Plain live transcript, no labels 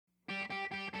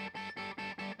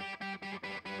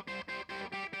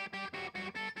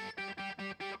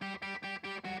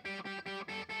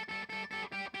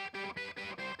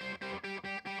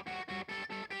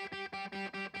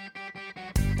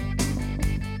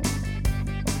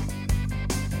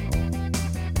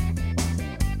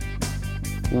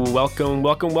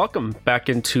Welcome back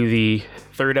into the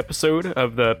third episode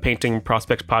of the Painting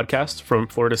Prospects podcast from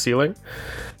Floor to Ceiling.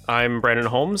 I'm Brandon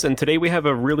Holmes, and today we have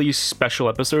a really special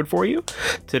episode for you.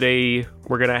 Today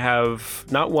we're going to have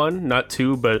not one, not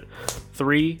two, but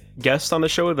three guests on the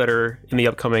show that are in the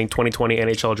upcoming 2020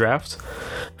 NHL Draft.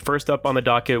 First up on the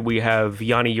docket, we have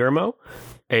Joni Jurmo,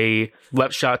 a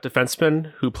left shot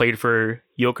defenseman who played for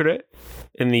Jokerit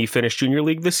in the Finnish Junior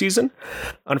League this season.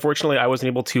 Unfortunately, I wasn't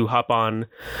able to hop on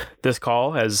this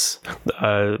call as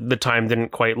the time didn't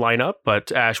quite line up,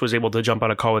 but Ash was able to jump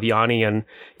on a call with Joni and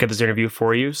get this interview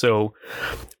for you. So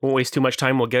won't waste too much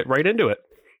time. We'll get right into it.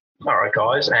 All right,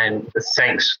 guys, and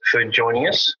thanks for joining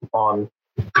us on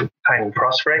Painting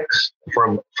Prospects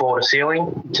from Floor to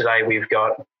Ceiling. Today we've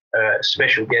got a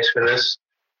special guest with us,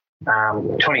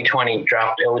 2020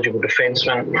 draft eligible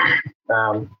defenseman.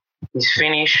 He's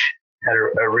Finnish, had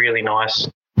a really nice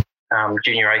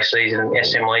Junior A season in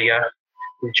SM Liga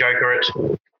with Jokerit,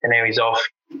 and now he's off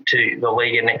to the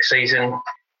Liga next season.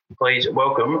 Please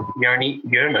welcome Joni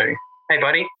Jurmo. Hey,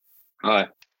 buddy. Hi.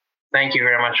 Thank you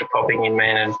very much for popping in,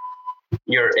 man. And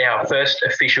you're our first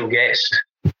official guest,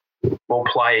 or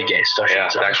player guest, I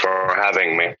should say. Thanks for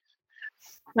having me.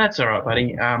 That's all right,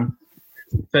 buddy.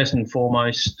 First and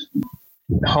foremost,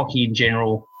 hockey in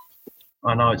general,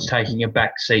 I know it's taking a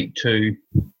back seat to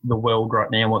the world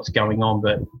right now, what's going on,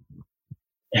 but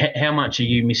how much are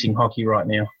you missing hockey right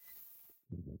now?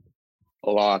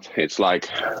 A lot. It's like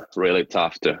really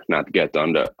tough to not get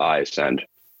on the ice and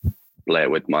play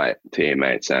with my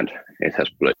teammates, and it has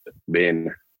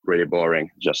been really boring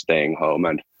just staying home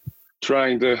and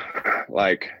trying to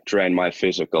like train my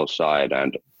physical side,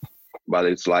 but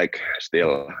it's like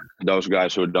still those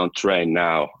guys who don't train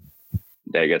now,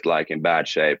 they get like in bad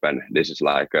shape, and this is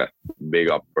like a big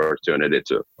opportunity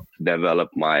to develop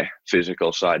my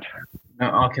physical side.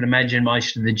 I can imagine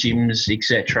most of the gyms,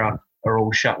 etc., are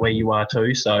all shut where you are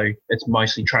too, so it's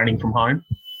mostly training from home.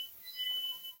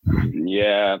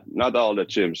 Yeah, not all the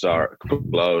gyms are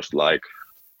closed. Like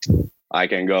I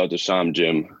can go to some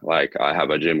gym, like I have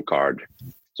a gym card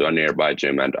to a nearby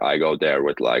gym, and I go there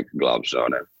with like gloves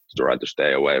on and try to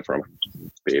stay away from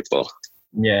people.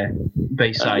 Yeah,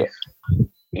 be safe.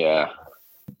 Yeah.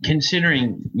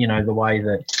 Considering, the way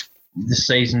that the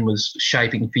season was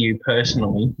shaping for you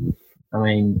personally, I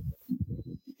mean,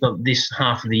 this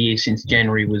half of the year since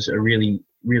January was a really,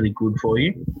 really good for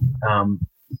you.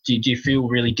 Did you feel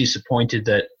really disappointed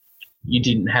that you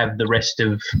didn't have the rest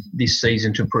of this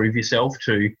season to prove yourself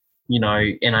to,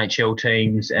 NHL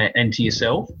teams and to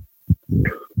yourself?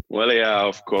 Well, yeah,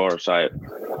 of course.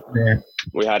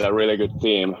 We had a really good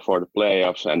team for the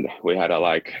playoffs, and we had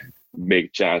a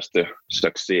big chance to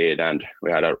succeed, and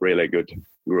we had a really good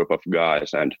group of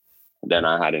guys. And then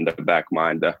I had in the back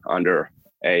mind the under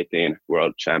 18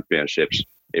 World Championships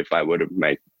if I would have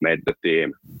made the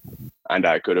team, and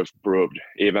I could have proved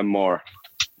even more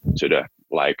to the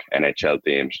NHL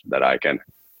teams that I can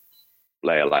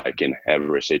play in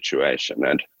every situation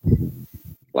and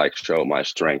show my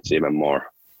strengths even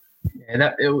more.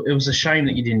 Yeah, it was a shame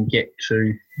that you didn't get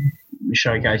to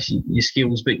showcase your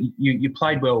skills, but you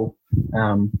played well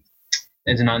in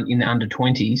the under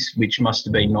 20s, which must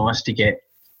have been nice to get,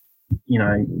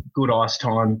 good ice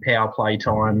time, power play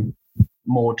time,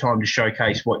 more time to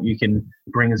showcase what you can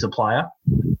bring as a player.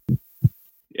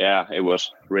 Yeah, it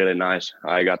was really nice.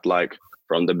 I got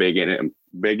from the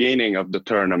beginning of the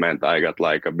tournament, I got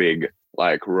a big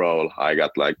role. I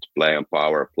got to play on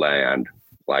power play and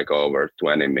over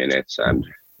 20 minutes, and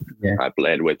I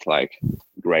played with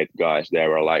great guys. They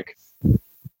were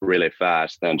really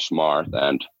fast and smart,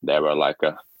 and they were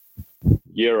a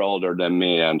year older than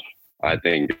me, and I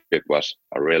think it was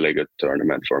a really good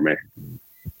tournament for me.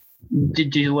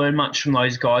 Did you learn much from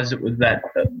those guys that were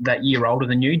that year older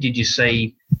than you? Did you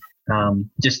see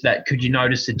just that? Could you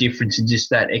notice the difference in just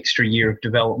that extra year of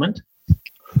development?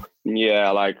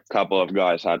 Yeah, a couple of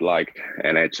guys had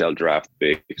NHL Draft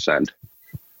picks, and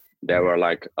they were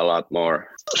a lot more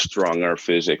stronger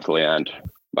physically,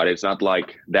 but it's not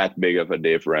that big of a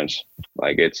difference.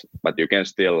 But you can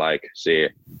still see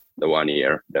the 1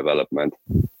 year development.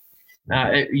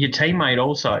 Your teammate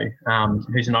also,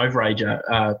 who's an overager,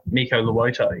 Mikko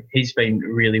Luoto, he's been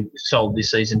really solid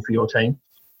this season for your team.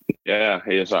 Yeah,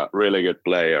 he's a really good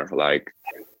player.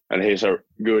 And he's a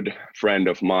good friend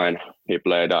of mine. He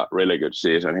played a really good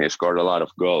season. He scored a lot of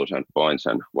goals and points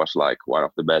and was one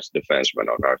of the best defensemen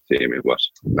on our team. It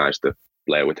was nice to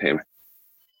play with him.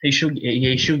 He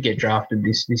should get drafted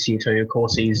this year too. Of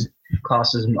course, he's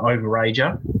classed as an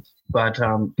overager, but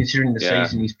considering the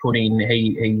season he's put in,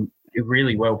 he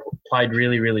really well played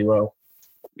really, really well.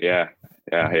 Yeah,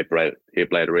 he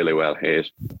played really well.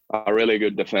 He's a really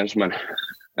good defenseman,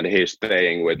 and he's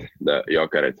staying with the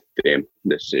Jokerit team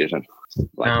this season,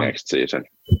 next season.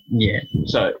 Yeah.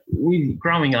 So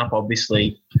growing up,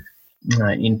 obviously,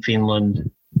 in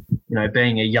Finland,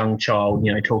 being a young child,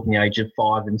 talking the age of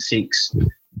 5 and 6,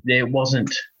 there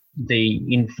wasn't the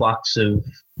influx of,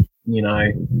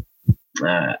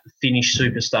 Finnish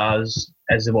superstars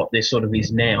as what there sort of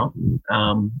is now.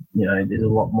 There's a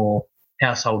lot more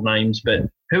household names, but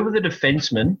who were the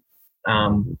defensemen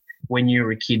when you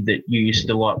were a kid that you used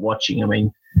to like watching? I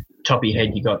mean, top of your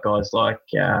head, you got guys like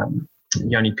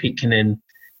Joni Pitkänen,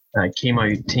 Kimmo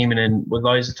Timonen. Were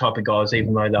those the type of guys,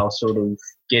 even though they were sort of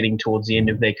getting towards the end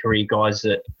of their career, guys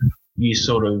that you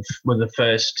sort of were the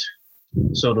first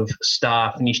sort of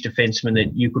star Finnish defenseman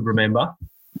that you could remember?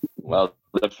 Well,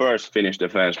 the first Finnish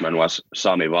defenseman was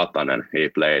Sami Vatanen. He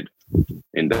played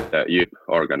in the youth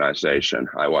organization.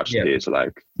 I watched his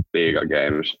Liga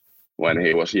games when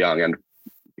he was young and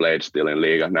played still in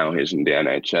Liga. Now he's in the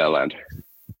NHL, and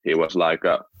he was like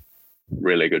a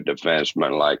really good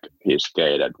defenseman. Like, he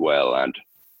skated well and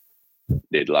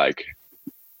did like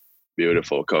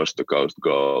beautiful coast to coast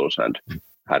goals and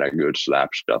had a good slap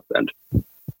shot, and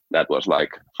that was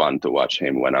like fun to watch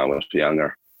him when I was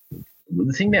younger.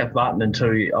 The thing about Vatanen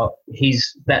too,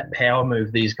 he's that power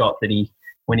move that he's got, that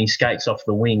when he skates off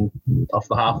the wing, off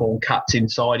the half wall, cuts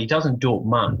inside. He doesn't do it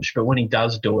much, but when he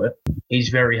does do it, he's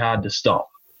very hard to stop.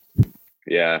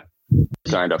 Yeah,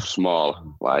 kind of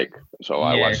small. I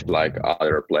watched like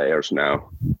other players now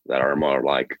that are more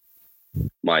like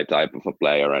my type of a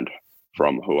player and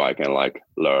from who I can like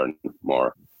learn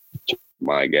more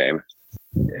my game.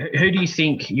 Who do you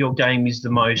think your game is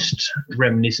the most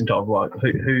reminiscent of? Like,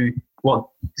 what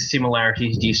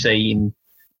similarities do you see in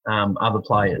other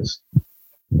players?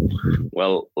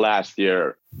 Well, last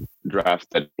year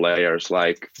drafted players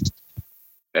like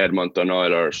Edmonton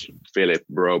Oilers, Philip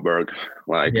Broberg.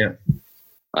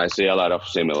 I see a lot of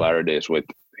similarities with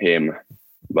him,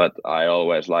 but I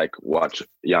always watch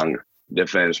young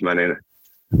defensemen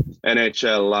in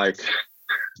NHL like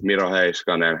Miro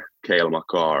Heiskanen, Cale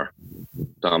Makar,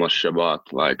 Thomas Chabot,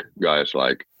 guys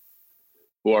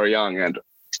who are young and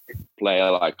play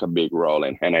a big role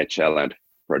in NHL and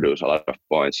produce a lot of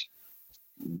points.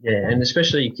 Yeah, and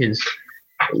especially because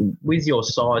with your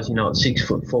size, at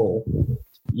 6'4",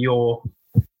 your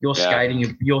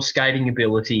skating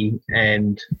ability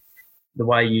and the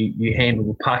way you handle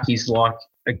the puck is like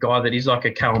a guy that is like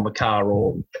a Cale Makar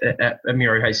or a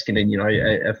Miro Heiskanen,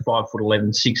 a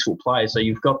 5'11", 6 foot player. So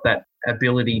you've got that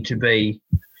ability to be,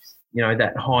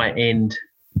 that high end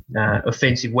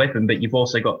offensive weapon, but you've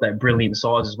also got that brilliant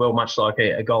size as well, much like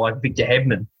a guy like Victor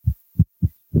Hedman.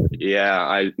 Yeah,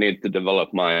 I need to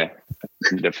develop my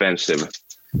defensive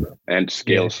and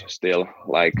skills still,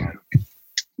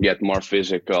 get more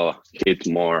physical, hit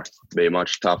more, be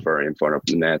much tougher in front of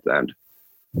the net and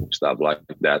stuff like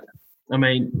that. I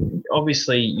mean,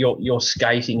 obviously your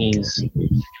skating is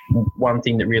one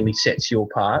thing that really sets you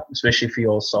apart, especially for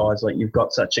your size. Like, you've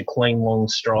got such a clean, long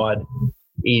stride.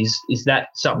 Is that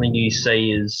something you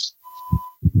see as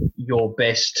your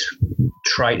best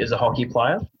trait as a hockey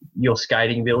player? Your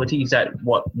skating ability, is that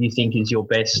what you think is your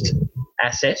best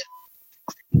asset?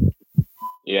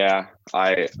 Yeah,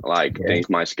 I think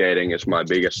my skating is my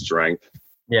biggest strength.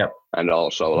 Yeah. And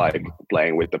also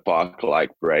playing with the puck,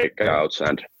 breakouts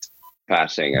and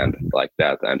passing and like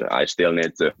that. And I still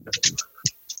need to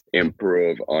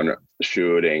improve on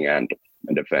shooting and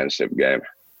defensive game.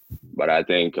 But I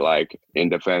think in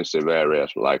defensive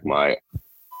areas, my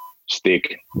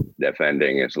stick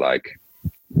defending is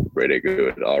pretty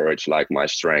good, or it's my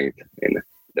strength in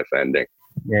defending.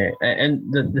 Yeah,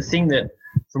 and the thing that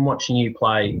from watching you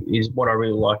play is what I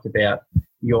really like about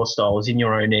your style is in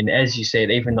your own end. As you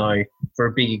said, even though for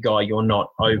a bigger guy you're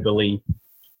not overly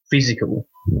physical,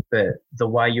 but the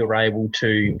way you're able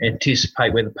to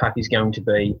anticipate where the puck is going to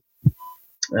be,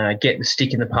 get the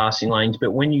stick in the passing lanes,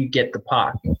 but when you get the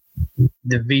puck,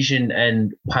 the vision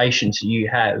and patience you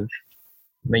have,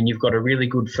 I mean, you've got a really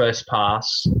good first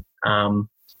pass,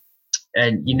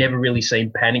 and you never really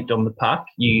seem panicked on the puck.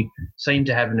 You seem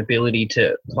to have an ability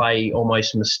to play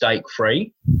almost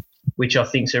mistake-free, which I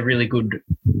think is a really good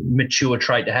mature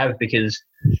trait to have, because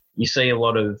you see a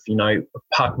lot of,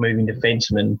 puck-moving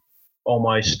defensemen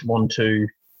almost want to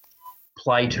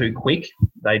play too quick.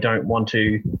 They don't want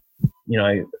to,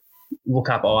 look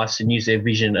up ice and use their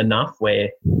vision enough, where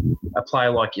a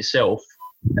player like yourself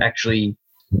actually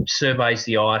surveys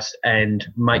the ice and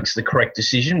makes the correct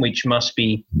decision, which must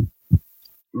be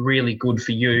really good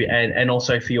for you and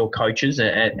also for your coaches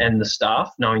and the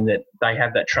staff, knowing that they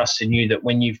have that trust in you, that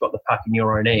when you've got the puck in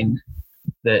your own end,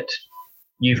 that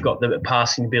you've got the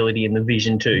passing ability and the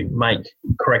vision to make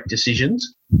correct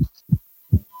decisions?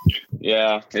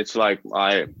 Yeah, it's like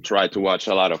I try to watch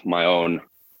a lot of my own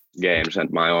games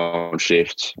and my own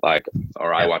shifts, I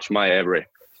watch my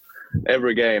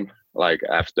every game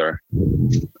after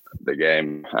the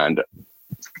game, and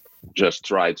just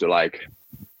try to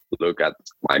look at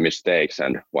my mistakes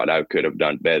and what I could have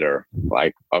done better.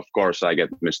 Of course I get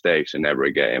mistakes in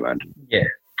every game, and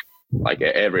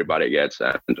everybody gets,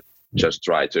 and just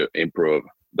try to improve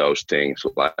those things,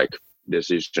 like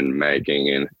decision making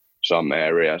in some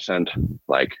areas and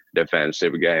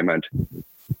defensive game, and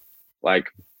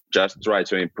just try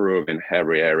to improve in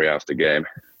every area of the game.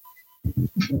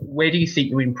 Where do you think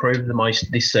you improved the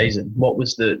most this season? What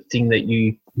was the thing that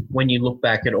when you look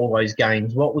back at all those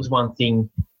games, what was one thing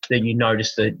that you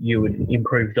noticed that you had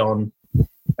improved on?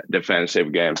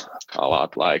 Defensive game a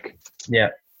lot. Yeah.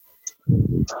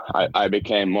 I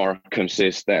became more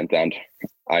consistent, and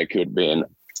I could be in,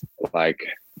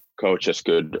 coaches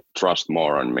could trust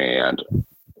more on me, and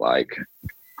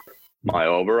my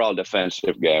overall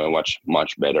defensive game was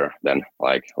much better than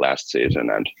last season,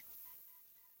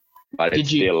 but it's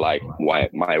still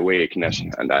my weakness,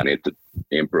 and I need to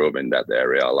improve in that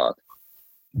area a lot.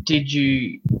 Did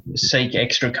you seek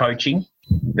extra coaching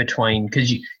between,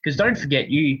 because don't forget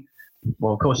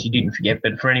well, of course you didn't forget,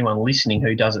 but for anyone listening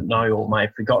who doesn't know or may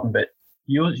have forgotten, but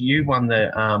you won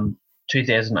the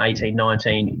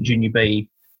 2018-19 Junior B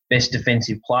Best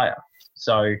Defensive Player.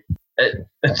 So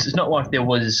it's not like there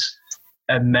was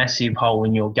a massive hole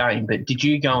in your game, but did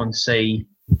you go and see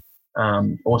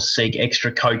or seek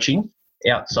extra coaching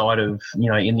outside of,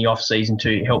 in the off season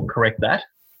to help correct that?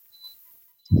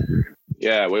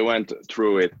 Yeah, we went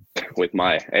through it with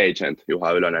my agent,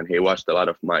 Juha Ylönen, and he watched a lot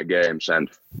of my games, and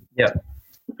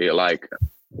he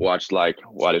watched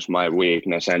what is my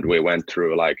weakness, and we went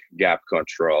through gap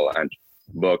control and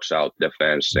box out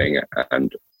defensing,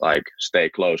 and stay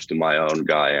close to my own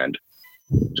guy and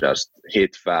just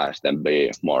hit fast and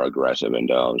be more aggressive in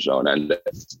the own zone. And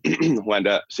when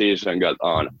the season got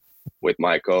on with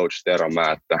my coach Tero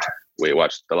Määttä, we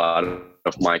watched a lot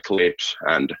of my clips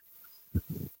and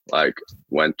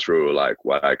went through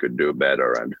what I could do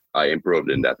better, and I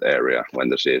improved in that area when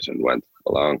the season went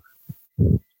along.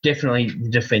 Definitely the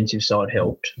defensive side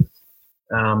helped.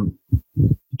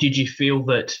 Did you feel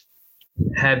that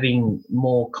having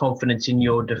more confidence in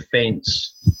your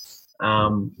defense,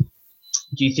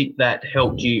 do you think that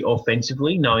helped you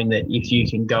offensively, knowing that if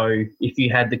you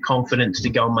had the confidence to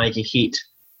go and make a hit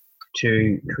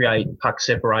to create puck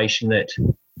separation, that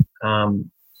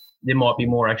there might be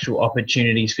more actual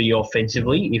opportunities for you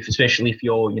offensively, especially if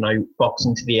you're,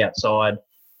 boxing to the outside,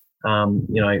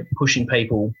 pushing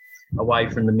people away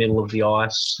from the middle of the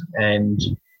ice and,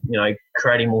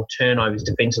 creating more turnovers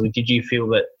defensively? Did you feel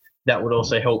that would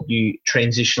also help you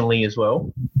transitionally as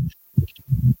well?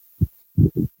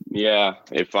 Yeah,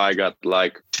 if I got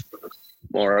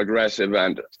more aggressive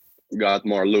and got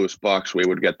more loose pucks, we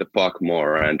would get the puck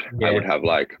more, and I would have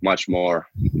much more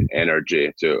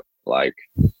energy to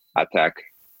attack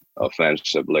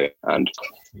offensively. And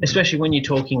especially when you're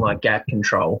talking gap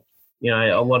control,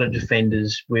 a lot of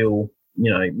defenders will,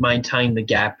 maintain the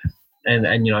gap and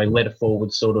let a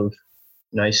forward sort of,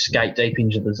 skate deep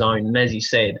into the zone. And as you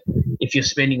said, if you're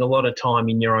spending a lot of time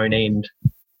in your own end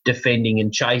defending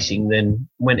and chasing, then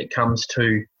when it comes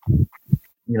to,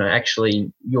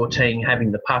 actually your team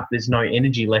having the puck, there's no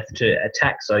energy left to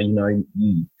attack. So,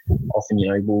 you often,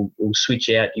 will switch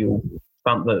out, you'll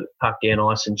bump the puck down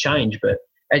ice and change. But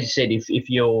as you said, if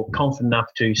you're confident enough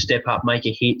to step up, make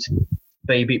a hit,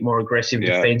 be a bit more aggressive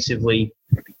defensively,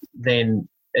 then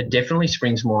it definitely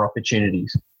springs more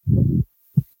opportunities.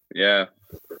 Yeah,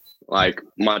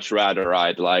 much rather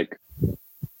I'd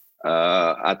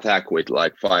attack with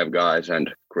 5 guys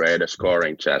and create a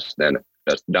scoring chest than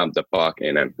just dump the puck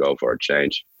in and go for a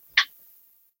change.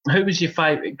 Who was your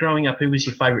favorite growing up? Who was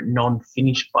your favorite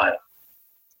non-Finnish player?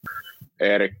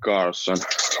 Erik Karlsson.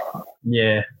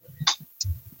 Yeah.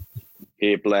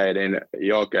 He played in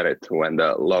Jokerit when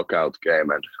the lockout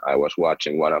came, and I was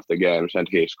watching one of the games, and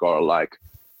he scored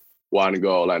 1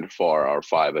 goal and 4 or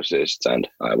 5 assists, and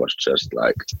I was just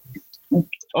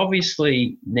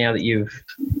Obviously, now that you're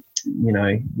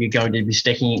going to be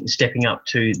stepping up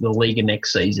to the league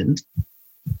next season,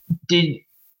 did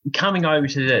coming over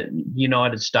to the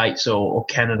United States or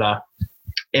Canada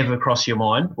ever cross your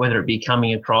mind, whether it be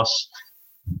coming across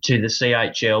to the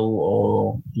CHL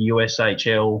or the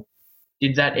USHL?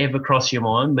 Did that ever cross your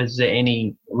mind? Was there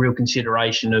any real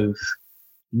consideration of,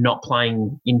 not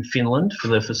playing in Finland for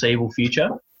the foreseeable future?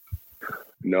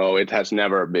 No, it has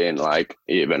never been like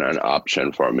even an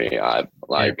option for me. I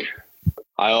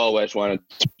always wanted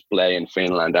to play in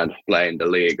Finland and play in the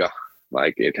Liga.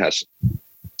 Like it has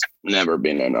never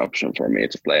been an option for me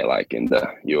to play like in the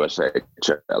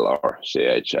USHL or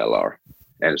CHL or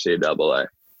NCAA.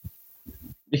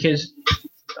 Because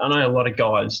I know a lot of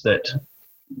guys that,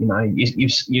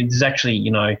 there's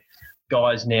actually,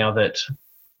 guys now that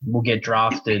will get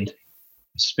drafted,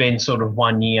 spend sort of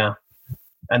 1 year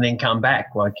and then come back,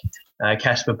 like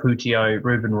Kasper Puutio,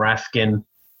 Ruben Rafkin,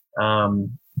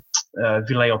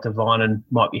 Ville Otavainen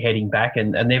might be heading back,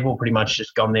 and they've all pretty much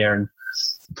just gone there and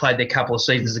played their couple of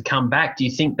seasons to come back. Do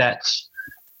you think that's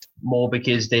more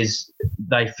because they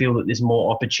feel that there's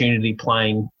more opportunity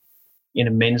playing in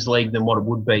a men's league than what it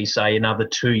would be, say, another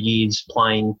 2 years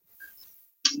playing,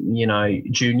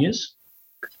 juniors?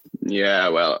 Yeah,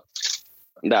 well,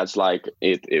 that's like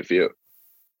it. If you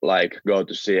like go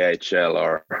to CHL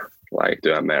or like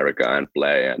to America and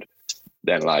play, and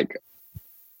then like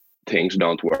things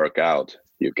don't work out,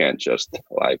 you can't just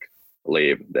like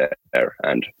leave there.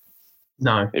 And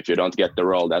no, if you don't get the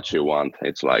role that you want,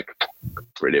 it's like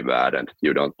pretty bad, and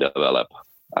you don't develop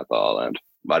at all.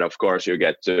 But of course, you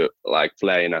get to like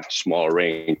play in a small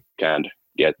rink and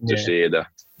get to see the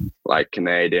like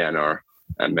Canadian or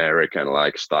American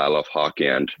like style of hockey,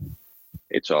 and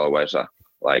it's always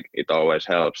it always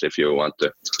helps if you want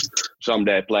to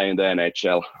someday play in the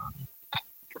NHL.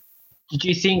 Did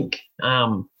you think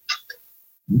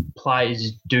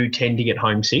players do tend to get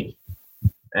homesick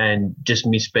and just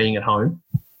miss being at home?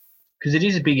 Because it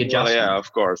is a big adjustment. Well, yeah,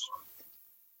 of course.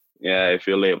 Yeah, if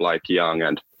you live like young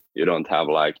and you don't have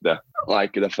like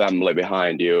the family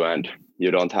behind you, and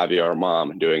you don't have your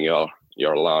mom doing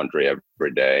your laundry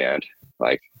every day, and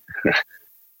like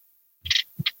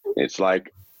it's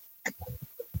like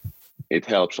it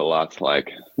helps a lot,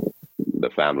 like the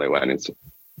family when it's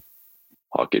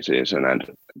hockey season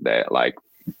and they like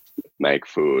make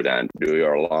food and do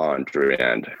your laundry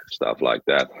and stuff like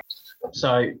that.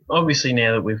 So obviously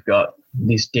now that we've got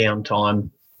this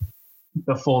downtime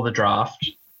before the draft,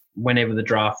 whenever the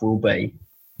draft will be,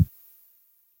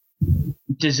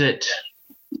 does it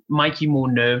make you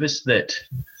more nervous that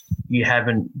you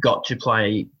haven't got to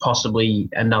play possibly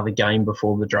another game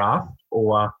before the draft,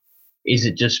 or is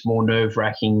it just more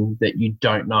nerve-wracking that you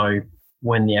don't know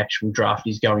when the actual draft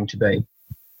is going to be?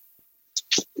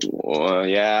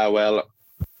 Well,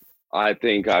 I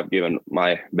think I've given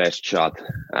my best shot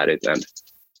at it and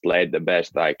played the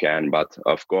best I can. But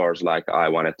of course, like I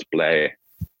wanted to play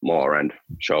more and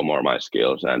show more my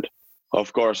skills. And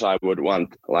of course, I would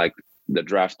want like the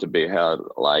draft to be held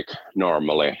like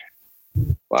normally,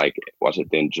 like was it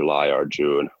in July or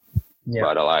June? Yeah.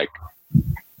 But like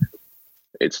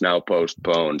it's now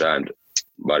postponed,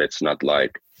 but it's not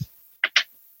like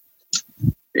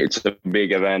it's a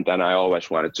big event, and I always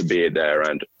wanted to be there.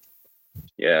 And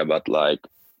yeah, but like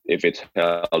if it's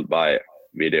held by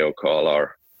video call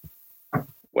or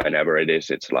whenever it is,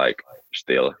 it's like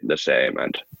still the same.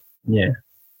 And yeah,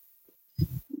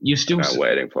 you still I'm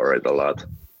waiting for it a lot.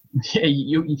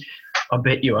 Yeah, I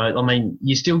bet you are. I mean,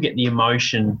 you still get the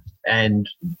emotion and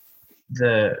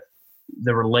the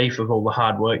relief of all the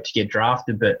hard work to get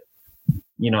drafted, but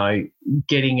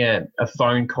getting a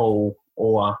phone call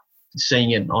or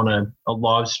seeing it on a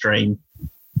live stream,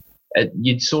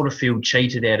 you'd sort of feel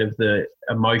cheated out of the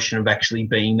emotion of actually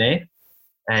being there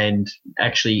and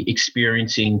actually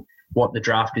experiencing what the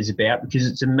draft is about, because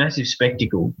it's a massive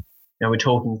spectacle. We're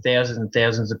talking thousands and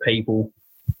thousands of people,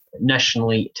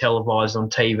 nationally televised on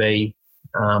TV,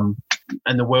 and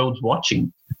the world's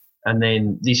watching. And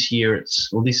then this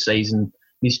season,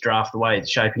 this draft, the way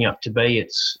it's shaping up to be,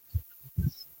 it's,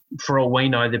 for all we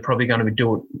know, they're probably going to be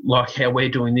doing like how we're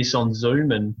doing this on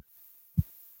Zoom, and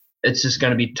it's just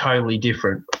going to be totally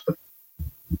different.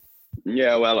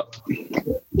 Yeah, well,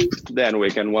 then we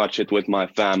can watch it with my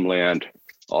family and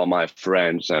all my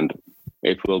friends, and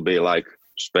it will be like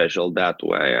special that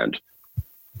way.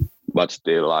 But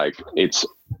still, like it's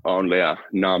only a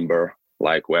number,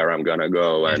 like where I'm gonna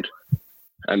go, and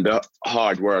the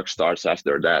hard work starts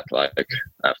after that. Like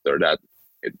after that,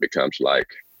 it becomes like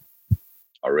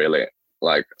a really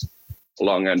like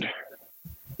long and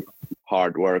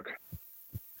hard work.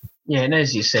 Yeah, and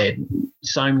as you said,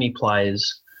 so many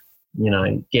players,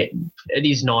 it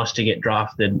is nice to get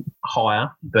drafted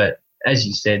higher, but as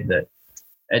you said, that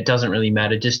it doesn't really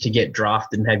matter. Just to get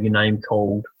drafted and have your name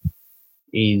called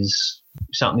is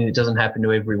something that doesn't happen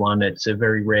to everyone. It's a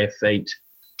very rare feat,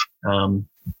 and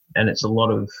it's a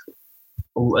lot of,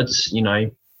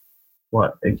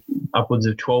 upwards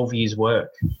of 12 years'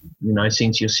 work,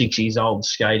 since you're 6 years old,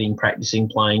 skating, practicing,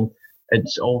 playing.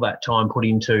 It's all that time put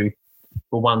into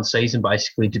for one season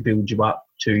basically to build you up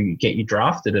to get you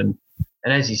drafted. And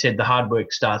as you said, the hard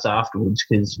work starts afterwards,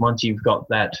 because once you've got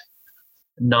that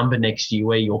number next to you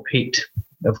where you're picked,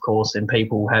 of course, then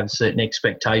people have certain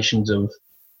expectations of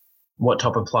what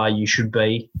type of player you should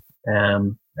be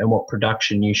and what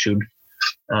production you should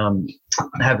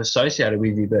have associated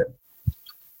with you. But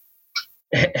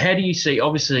how do you see,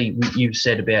 obviously you've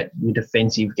said about your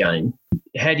defensive game,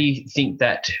 how do you think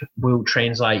that will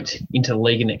translate into the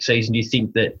league next season? Do you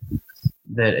think that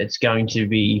it's going to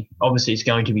be, obviously it's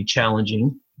going to be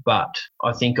challenging, but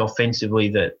I think offensively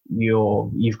that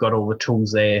you've got all the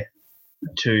tools there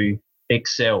to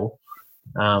excel.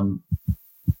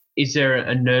 Is there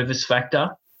a nervous factor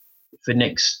for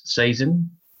next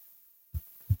season?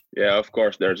 Yeah, of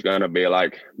course there's going to be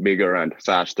like bigger and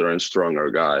faster and stronger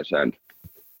guys, and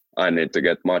I need to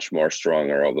get much more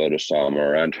stronger over the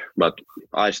summer. But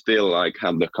I still like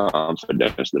have the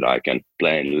confidence that I can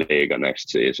play in Liga next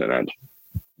season and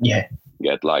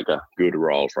get like a good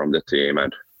role from the team.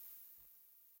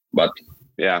 But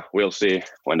yeah, we'll see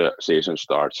when the season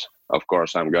starts. Of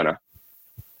course, I'm gonna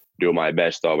do my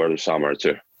best over the summer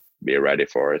to be ready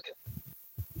for it.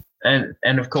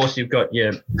 And of course, you've got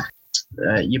your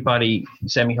buddy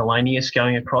Sammy Hellenius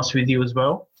going across with you as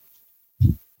well.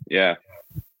 Yeah.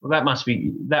 Well, that must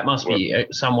be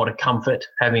somewhat a comfort,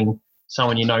 having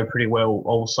someone you know pretty well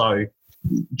also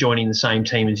joining the same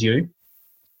team as you.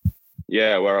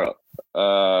 Yeah,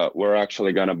 we're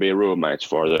actually gonna be roommates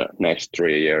for the next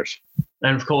 3 years.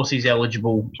 And of course, he's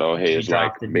eligible. So he's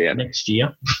like next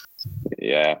year.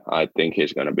 Yeah, I think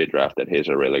he's gonna be drafted. He's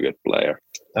a really good player.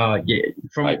 Yeah.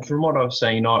 From what I've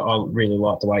seen, I really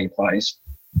like the way he plays.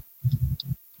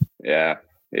 Yeah,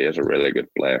 he is a really good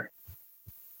player.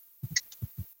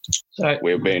 So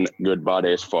we've been good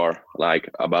buddies for like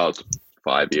about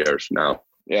 5 years now.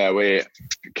 Yeah, we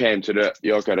came to the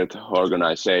Jokerit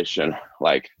organization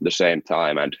like the same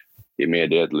time, and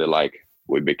immediately like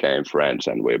we became friends,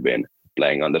 and we've been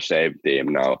playing on the same team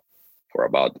now for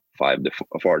about 4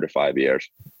 to 5 years.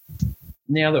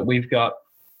 Now that we've got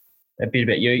a bit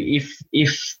about you,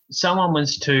 if someone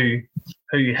was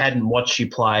who hadn't watched you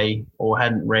play or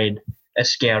hadn't read a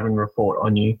scouting report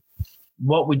on you,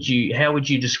 how would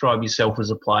you describe yourself as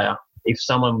a player? If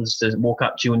someone was to walk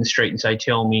up to you in the street and say,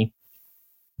 tell me,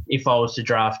 if I was to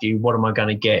draft you, what am I going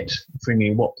to get from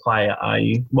you? What player are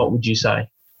you? What would you say?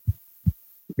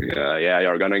 Yeah,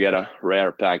 you're going to get a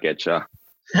rare package.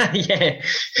 Yeah,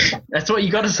 that's what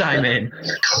you got to say, man.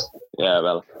 Yeah,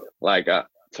 well, like a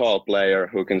tall player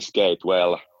who can skate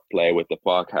well, play with the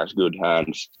puck, has good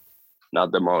hands,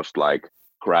 not the most like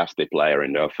crafty player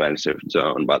in the offensive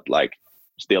zone, but like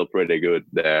still pretty good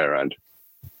there, and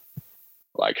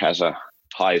like has a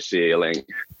high ceiling,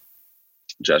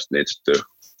 just needs to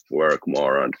work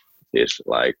more on his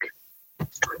like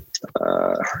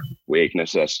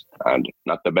weaknesses, and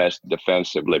not the best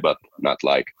defensively, but not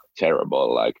like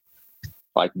terrible,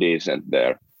 like decent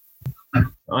there.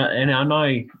 And I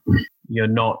know you're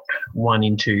not one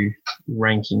into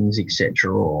rankings,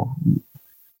 etc., or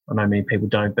I know many people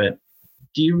don't, but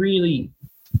do you really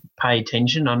pay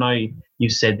attention? I know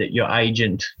you've said that your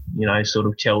agent, sort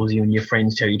of tells you and your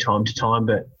friends tell you time to time,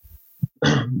 but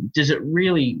does it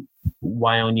really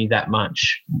weigh on you that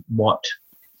much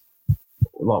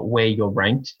where you're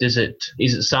ranked? Is it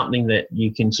something that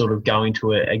you can sort of go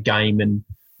into a game and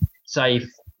say if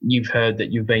you've heard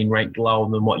that you've been ranked lower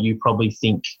than what you probably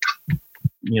think,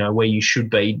 where you should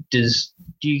be, do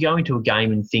you go into a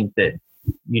game and think that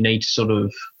you need to sort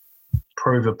of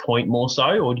prove a point more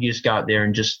so, or do you just go out there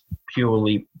and just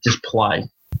purely just play?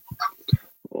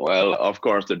 Well, of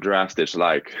course, the draft is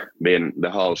like been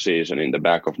the whole season in the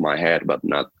back of my head, but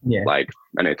not like,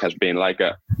 and it has been like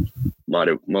a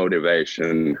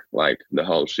motivation like the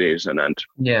whole season, and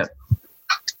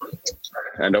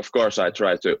of course I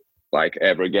try to like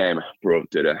every game prove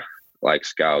to the like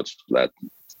scouts that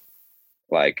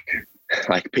like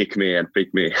pick me.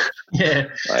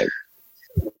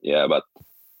 But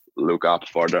look up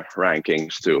for the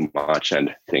rankings too much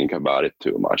and think about it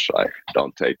too much. Like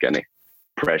don't take any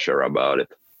pressure about it.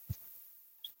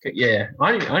 Yeah,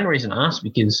 only reason I ask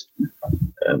because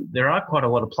there are quite a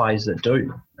lot of players that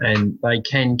do, and they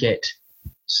can get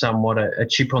somewhat a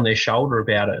chip on their shoulder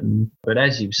about it. But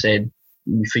as you've said,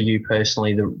 for you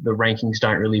personally, the rankings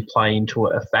don't really play into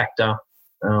a factor.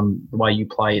 The way you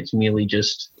play, it's merely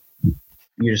just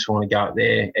you just want to go out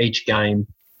there each game,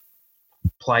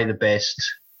 play the best,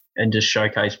 and just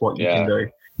showcase what you can do.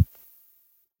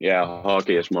 yeah,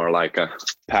 hockey is more like a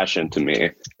passion to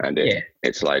me, and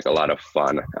it's like a lot of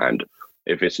fun. And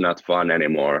if it's not fun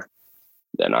anymore,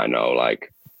 then I know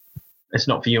like it's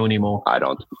not for you anymore. I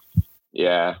don't.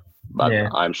 Yeah, but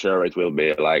I'm sure it will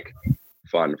be like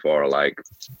fun for like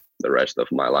the rest of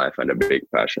my life and a big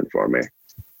passion for me.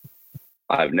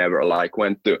 I've never like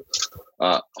went to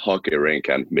a hockey rink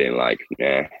and been like,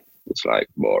 yeah, it's like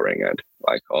boring, and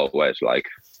like always like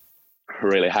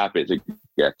really happy to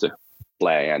get to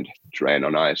play and train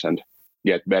on ice and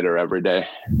get better every day.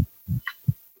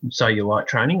 So you like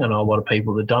training? I know a lot of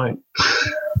people that don't.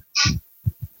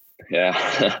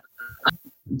 Yeah.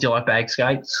 Do you like bag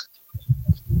skates?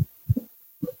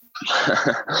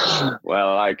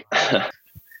 Well, like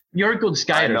you're a good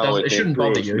skater. It shouldn't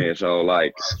bother you. Me, so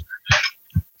like,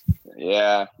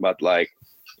 yeah, but like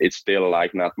it's still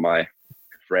like not my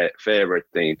favorite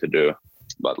thing to do.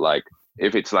 But like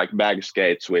if it's like bag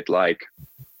skates with like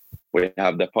we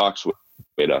have the pucks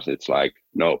with us, it's like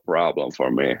no problem for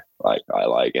me. Like I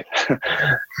like it.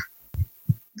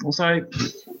 So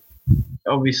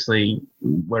obviously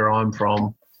where I'm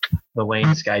from, the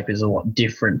landscape is a lot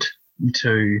different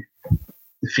to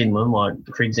Finland. Like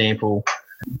for example,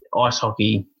 ice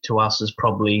hockey to us is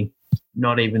probably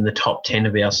not even the top 10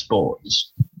 of our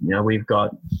sports. You know, we've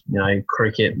got, you know,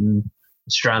 cricket and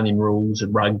Australian rules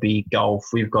and rugby, golf.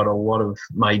 We've got a lot of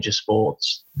major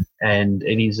sports, and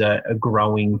it is a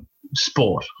growing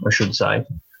sport, I should say.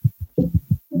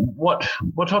 What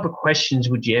type of questions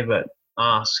would you ever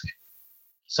ask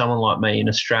someone like me, an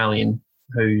Australian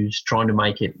who's trying to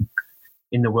make it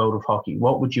in the world of hockey?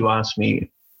 What would you ask me?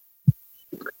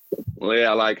 Well,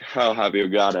 yeah, like how have you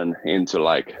gotten into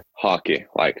like hockey?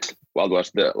 Like what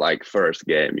was the like first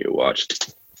game you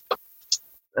watched?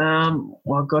 Well,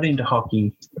 I got into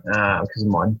hockey because of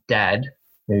my dad,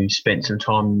 who spent some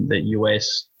time in the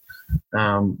US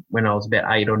when I was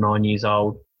about 8 or 9 years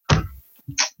old.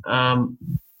 And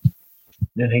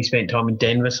he spent time in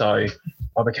Denver, so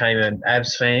I became an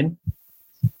Avs fan.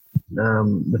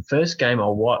 The first game I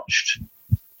watched,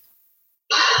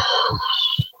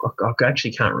 I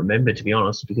actually can't remember, to be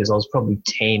honest, because I was probably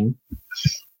 10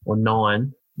 or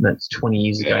 9. That's 20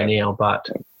 years ago now, but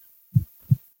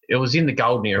it was in the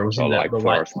golden era. It was in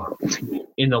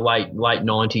the late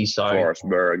 90s. So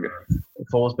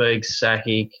Forsberg,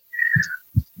 Sakic,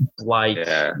 Blake,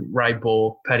 Ray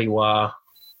Bork, Paddy Wah.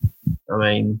 I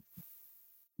mean,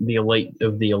 the elite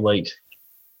of the elite.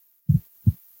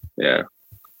 Yeah.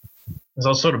 So I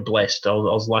was sort of blessed. I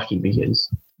was lucky because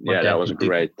that was a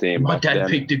great team. My dad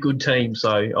picked a good team, so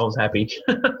I was happy.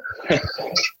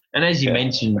 And as you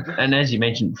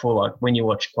mentioned before, like when you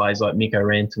watch players like Mikko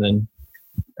Rantanen,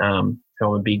 who I'm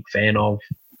a big fan of,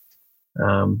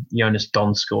 Jonas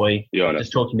Donskoi,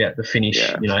 just talking about the Finnish,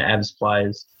 Avs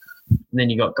players. And then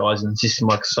you got guys in the system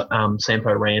like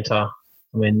Sampo Ranta.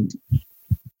 I mean,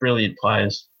 brilliant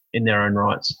players in their own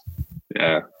rights.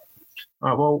 Yeah. All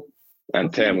right, well.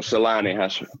 And Teemu Selänne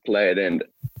has played in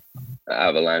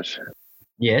Avalanche.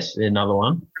 Yes, another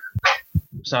one.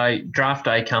 So draft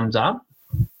day comes up,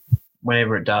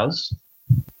 whenever it does.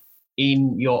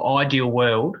 In your ideal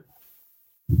world,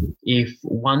 if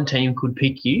one team could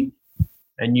pick you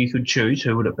and you could choose,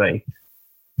 who would it be?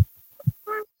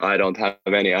 I don't have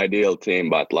any ideal team,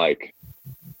 but like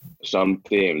some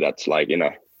team that's like,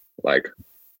 like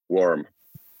warm.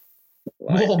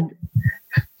 Like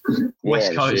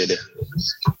West Coast. City.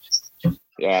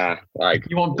 Yeah, like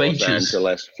you want Los beaches.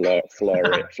 Angeles,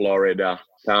 Florida,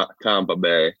 Tampa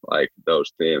Bay, like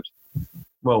those teams.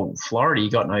 Well, Florida, you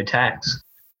got no tax.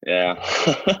 Yeah.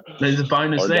 There's a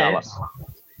bonus there. Dallas.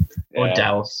 Or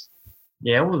Dallas.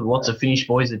 Yeah, well, lots of Finnish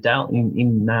boys at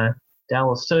in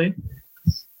Dallas too.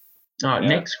 All right,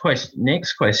 next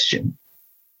question.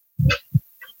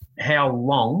 How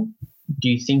long do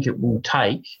you think it will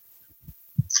take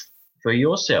for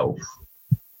yourself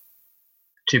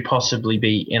to possibly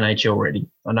be NHL ready?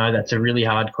 I know that's a really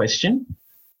hard question,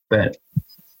 but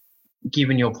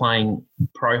given you're playing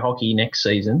pro hockey next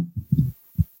season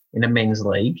in a men's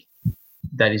league,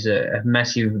 that is a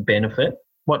massive benefit.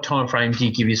 What time frame do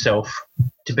you give yourself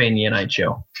to be in the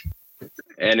NHL?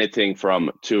 Anything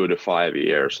from 2 to 5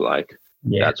 years,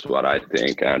 that's what I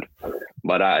think.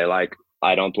 But I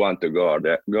don't want to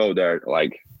go there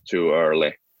like too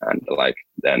early and like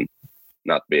then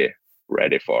not be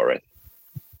ready for it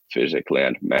physically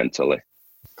and mentally.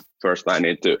 First, I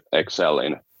need to excel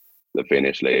in the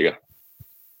Finnish league.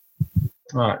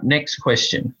 All right, next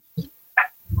question.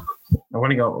 I want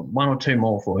to go one or two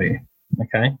more for you.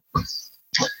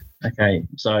 Okay,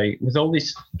 so with all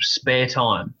this spare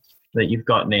time that you've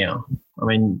got now, I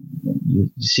mean, you're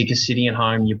sick of sitting at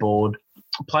home, you're bored.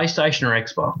 PlayStation or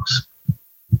Xbox?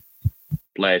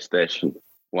 PlayStation.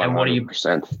 100%. And what are you?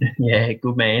 Yeah,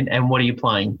 good man. And what are you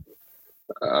playing?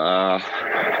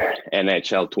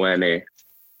 NHL 20,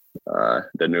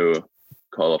 the new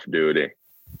Call of Duty,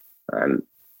 and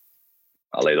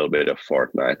a little bit of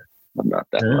Fortnite, but not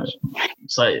that much.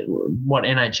 So, what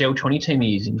NHL 20 team are you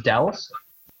using? Dallas?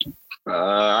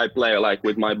 I play like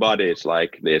with my buddies,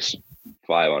 like this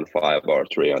 5-on-5 or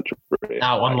 3-on-3.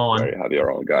 Oh, online. Where you have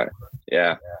your own guy.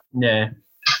 Yeah. Yeah.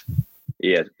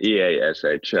 EA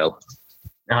SHL.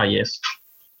 Oh, yes.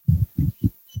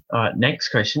 All right, next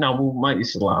question. We'll make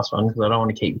this the last one because I don't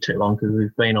want to keep it too long because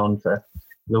we've been on for a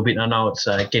little bit. And I know it's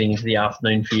getting into the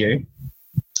afternoon for you.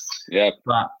 Yeah.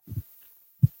 But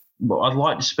I'd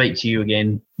like to speak to you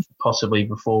again, possibly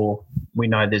before we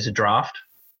know there's a draft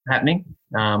happening,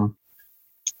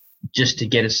 just to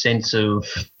get a sense of,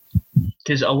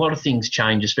 because a lot of things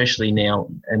change, especially now,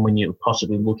 and when you're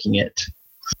possibly looking at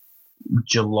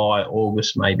July,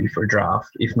 August maybe for a draft,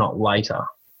 if not later.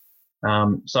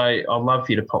 So I'd love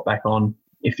for you to pop back on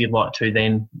if you'd like to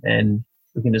then, and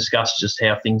we can discuss just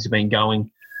how things have been going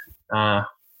for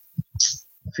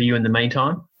you in the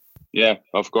meantime. Yeah,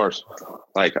 of course.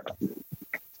 Like,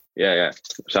 yeah,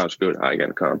 sounds good. I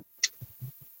can come.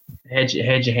 How'd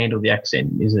you handle the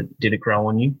accent? Did it grow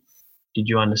on you? Did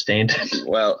you understand?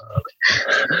 Well,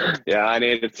 yeah, I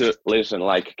needed to listen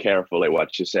like carefully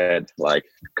what she said like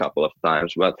a couple of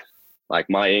times, but like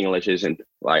my English isn't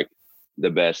like the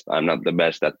best. I'm not the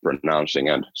best at pronouncing,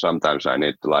 and sometimes I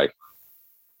need to like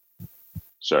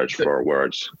search for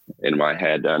words in my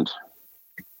head and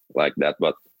like that,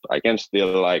 but I can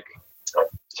still like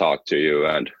talk to you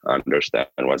and understand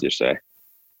what you say.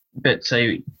 But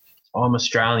see, I'm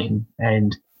Australian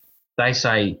and they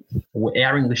say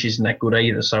our English isn't that good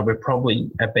either, so we're probably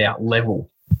about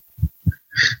level.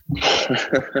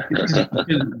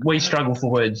 We struggle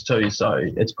for words too, so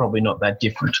it's probably not that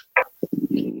different.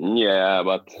 Yeah,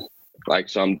 but like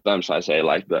sometimes I say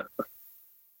like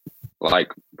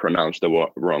pronounce the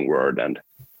wrong word and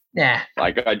yeah,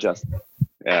 like I just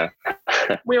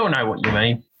we all know what you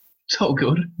mean. It's all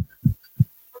good.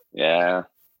 Yeah.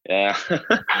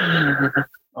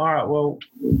 All right, well,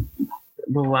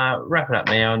 we'll wrap it up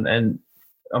now, and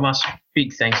I must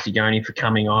big thanks to Joni for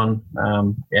coming on,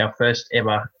 our first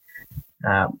ever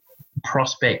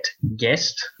prospect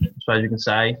guest, I suppose you can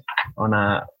say,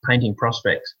 on Painting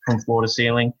Prospects from Floor to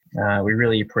Ceiling. We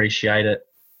really appreciate it.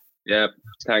 Yeah,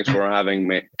 thanks for having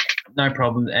me. No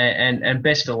problem, and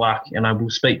best of luck. And I will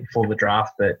speak before the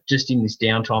draft, but just in this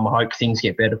downtime, I hope things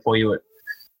get better for you,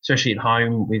 especially at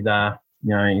home with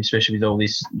especially with all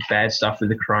this bad stuff with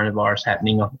the coronavirus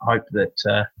happening. I hope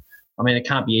that it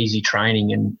can't be easy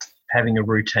training and having a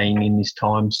routine in this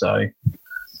time. So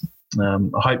I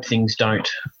hope things don't.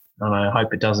 I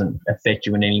hope it doesn't affect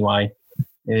you in any way.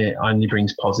 It only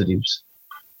brings positives.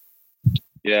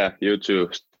 Yeah, you too.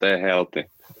 Stay healthy.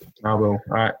 I will. All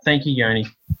right. Thank you, Joni.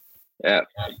 Yeah,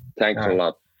 thanks a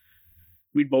lot.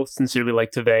 We'd both sincerely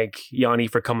like to thank Joni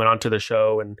for coming onto the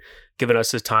show and giving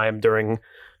us his time during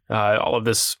all of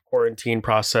this quarantine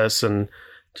process and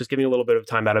just giving a little bit of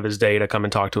time out of his day to come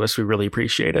and talk to us. We really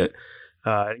appreciate it.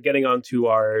 Getting on to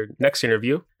our next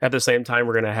interview. At the same time,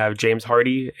 we're going to have James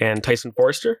Hardie and Tyson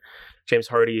Foerster. James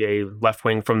Hardie, a left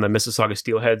wing from the Mississauga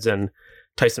Steelheads, and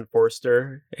Tyson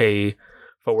Foerster, a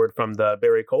forward from the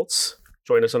Barrie Colts,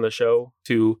 join us on the show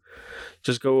to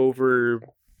just go over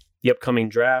the upcoming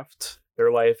draft,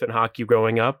 their life in hockey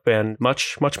growing up, and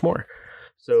much, much more.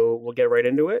 So we'll get right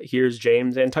into it. Here's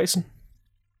James and Tyson.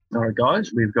 All right,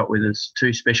 guys, we've got with us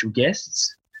two special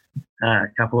guests, a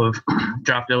couple of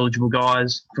draft-eligible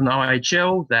guys from the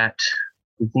OHL that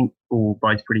we think we're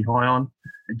both pretty high on,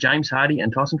 James Hardie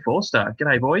and Tyson Foerster.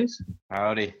 G'day, boys.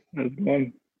 Howdy. How's it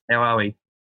going? How are we?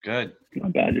 Good.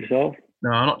 Not bad, yourself? No,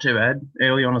 not too bad.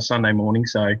 Early on a Sunday morning,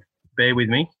 so bear with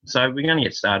me. So we're going to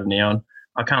get started now, and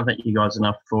I can't thank you guys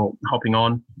enough for hopping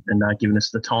on and giving us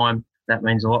the time. That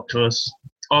means a lot to us.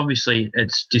 Obviously,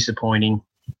 it's disappointing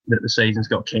that the season's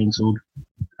got cancelled,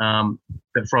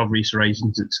 but for obvious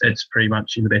reasons, it's pretty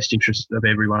much in the best interest of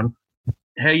everyone.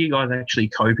 How are you guys actually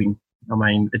coping? I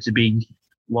mean, it's a big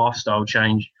lifestyle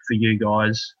change for you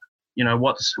guys. You know,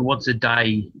 what's a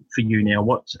day for you now?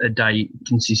 What's a day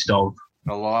consist of?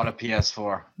 A lot of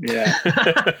PS4. Yeah.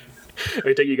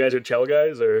 Are you guys are Chell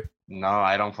guys or? No,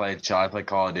 I don't play Chell. I play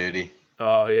Call of Duty.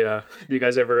 Oh yeah. Do you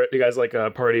guys like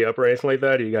party up or anything like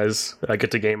that? Do you guys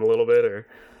get to game a little bit or?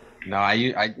 No, I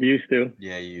used to.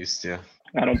 Yeah, you used to.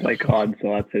 I don't play COD,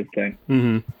 so that's his thing.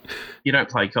 Mm-hmm. You don't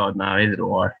play COD, no, either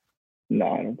do I.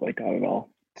 No, I don't play COD at all.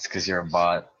 It's because you're a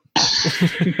bot.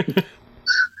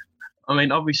 I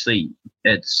mean, obviously,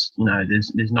 it's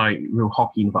there's no real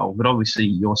hockey involved, but obviously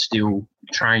you're still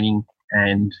training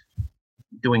and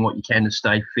doing what you can to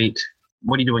stay fit.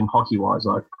 What are you doing hockey-wise,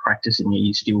 like practicing? Are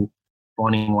you still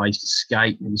finding ways to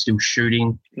skate? Are you still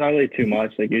shooting? Not really too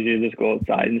much. Like usually just go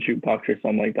outside and shoot pucks or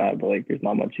something like that. But like there's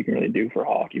not much you can really do for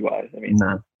hockey-wise. I mean,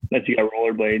 No. unless you got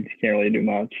rollerblades, you can't really do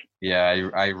much. Yeah,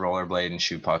 I rollerblade and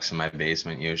shoot pucks in my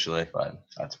basement usually, but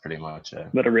that's pretty much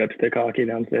it. Bit of ripstick hockey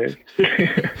downstairs.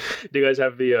 Do you guys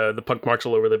have the puck marks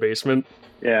all over the basement?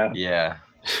 Yeah.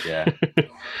 Yeah.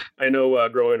 I know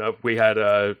growing up we had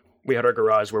our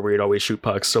garage where we'd always shoot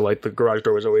pucks, so like the garage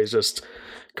door was always just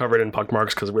covered in puck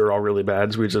marks because we were all really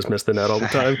bad, so we just missed the net all the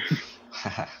time.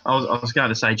 I was going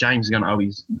to say James is going to owe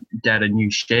his dad a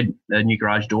new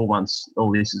garage door once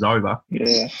all this is over.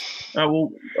 Yeah.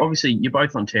 Well, obviously you're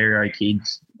both Ontario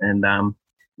kids, and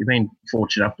you've been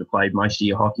fortunate enough to play most of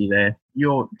your hockey there.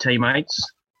 Your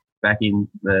teammates back in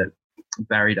the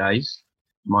Barrie days,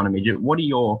 minor midget, what are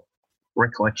your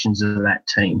recollections of that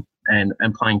team and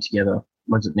playing together?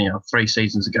 Was it now 3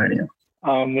 seasons ago now?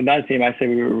 With that team, I say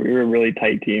we were a really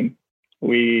tight team.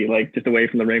 We like just away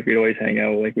from the rink, we'd always hang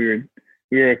out. Like we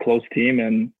were a close team,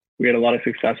 and we had a lot of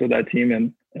success with that team.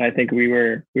 And I think we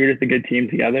were just a good team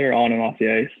together on and off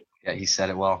the ice. Yeah, he said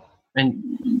it well.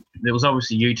 And there was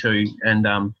obviously you two and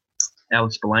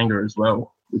Alex Belanga as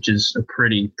well, which is a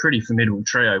pretty formidable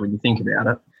trio when you think about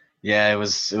it. Yeah, it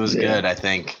was good. I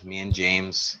think me and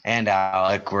James and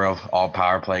Alec were all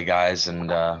power play guys,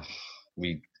 and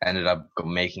we ended up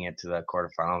making it to the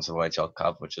quarterfinals of OHL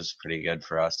Cup, which was pretty good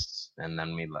for us. And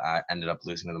then we ended up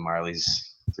losing to the Marlies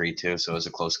 3-2, so it was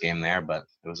a close game there, but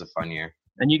it was a fun year.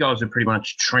 And you guys are pretty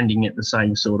much trending at the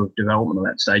same sort of development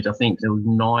at that stage. I think there was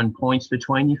 9 points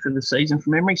between you for the season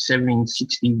from memory,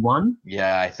 17-61.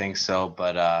 Yeah, I think so,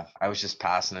 but I was just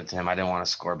passing it to him. I didn't want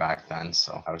to score back then,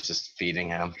 so I was just feeding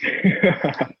him.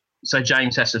 So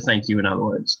James has to thank you, in other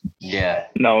words. Yeah.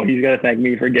 No, he's got to thank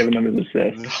me for giving him his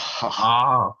assist.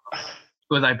 Ah.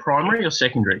 Were they primary or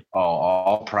secondary? Oh,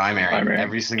 all primary.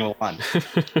 Every single one.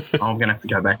 I'm going to have to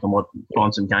go back and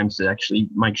find some games to actually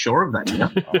make sure of that. You know?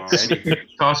 Alrighty.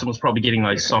 Tyson was probably getting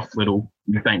those soft little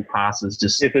bank passes,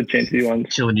 just It's a chintzy one.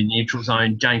 chilling in neutral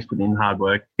zone. James put in hard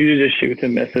work. He just shoots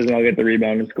and misses, and I'll get the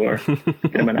rebound and score.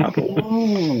 Get him an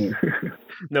apple.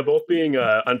 Now, both being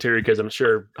Ontario kids, I'm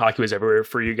sure hockey was everywhere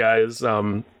for you guys.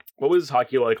 What was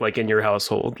hockey like in your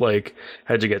household? Like,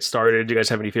 how'd you get started? Do you guys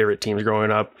have any favorite teams growing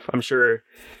up? I'm sure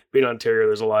being Ontario,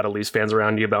 there's a lot of Leafs fans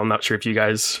around you, but I'm not sure if you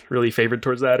guys really favored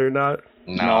towards that or not.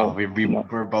 No,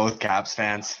 we're both Caps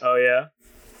fans. Oh, yeah?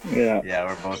 Yeah. Yeah,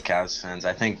 we're both Cavs fans.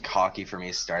 I think hockey for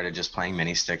me started just playing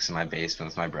mini sticks in my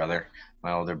basement with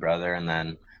my older brother, and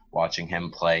then watching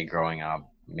him play growing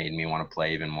up made me want to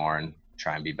play even more and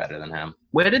try and be better than him.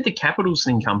 Where did the Capitals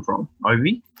thing come from?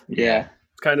 Ovi? Yeah.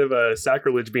 It's kind of a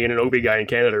sacrilege being an OB guy in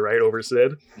Canada, right? Over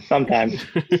Sid. Sometimes.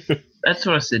 That's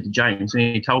what I said to James.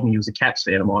 When he told me he was a Caps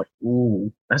fan, I'm like,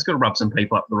 ooh, that's got to rub some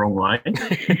people up the wrong way. I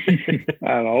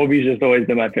don't know. Obi's just always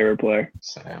been my favorite player.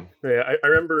 Same. Yeah, I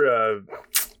remember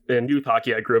in youth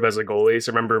hockey, I grew up as a goalie.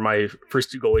 So I remember my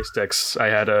first 2 goalie sticks. I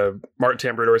had a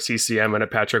Martin Tambrador CCM and a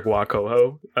Patrick Waugh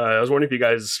Coho. I was wondering if you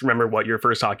guys remember what your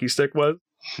first hockey stick was.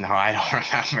 No, I don't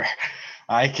remember.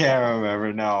 I can't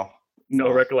remember, no. No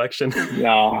recollection.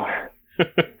 No.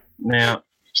 Now,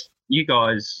 you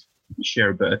guys share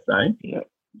a birthday, Yep.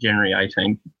 January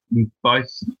 18th. You both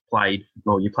played,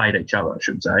 well, you played each other, I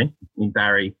should say, in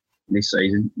Barrie this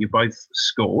season. You both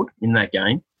scored in that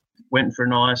game. Went for a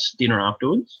nice dinner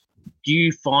afterwards. Do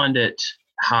you find it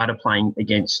harder playing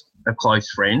against a close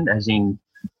friend, as in,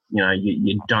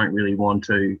 you don't really want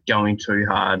to go in too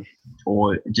hard,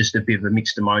 or just a bit of a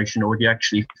mixed emotion, or do you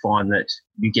actually find that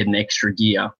you get an extra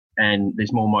gear and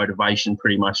there's more motivation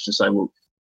pretty much to say, look,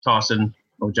 Tyson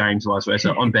or James, vice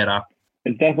versa, I'm better?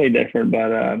 It's definitely different,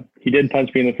 but he did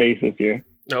punch me in the face this year.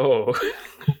 Oh.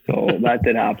 So that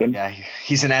did happen. Yeah,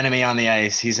 he's an enemy on the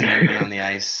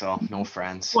ice. So no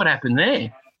friends. What happened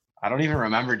there? I don't even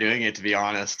remember doing it, to be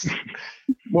honest.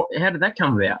 How did that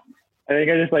come about? I think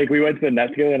I just we went to the net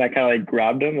together, and I kind of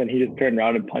grabbed him, and he just turned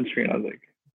around and punched me, and I was like,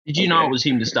 Did you know it was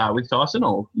him to start with, Tyson,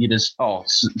 or you just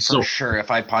for sure. If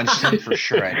I punched him, for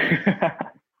sure I did.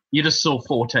 you just saw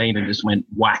 14 and just went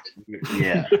whack?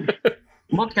 Yeah.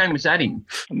 What game was that in?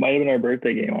 It might have been our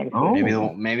birthday game, honestly.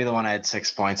 Oh. Maybe the one I had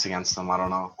 6 points against them. I don't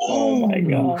know. Oh my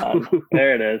god.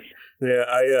 There it is. Yeah,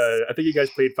 I think you guys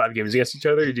played 5 games against each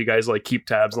other. Did you guys keep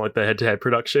tabs on the head-to-head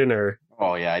production, or?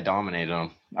 Oh yeah, I dominated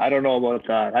them. I don't know about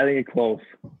that. I think it's close.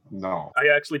 No.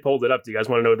 I actually pulled it up. Do you guys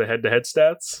want to know the head-to-head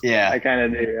stats? Yeah. I kind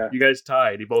of do, yeah. You guys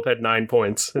tied. You both had 9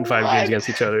 points in 5 games against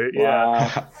each other. Wow.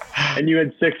 Yeah. And you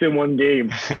had 6 in one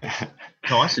game.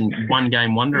 Tyson, 1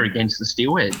 game wonder against the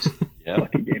Steelheads. Yeah.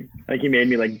 Lucky game. I think he made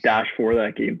me like dash for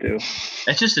that game too.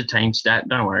 It's just a team stat.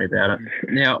 Don't worry about it.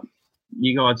 Now,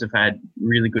 you guys have had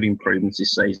really good improvements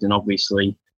this season.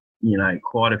 Obviously,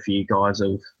 quite a few guys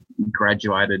have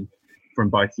graduated from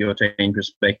both your teams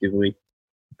respectively.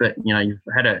 But, you've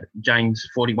had a James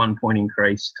 41-point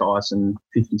increase, Tyson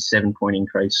 57-point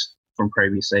increase from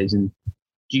previous season.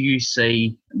 Do you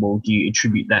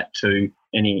attribute that to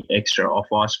any extra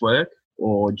off-ice work?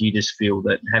 Or do you just feel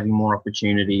that having more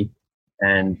opportunity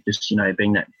and just,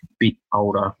 being that bit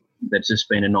older, that's just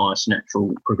been a nice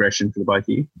natural progression for the both of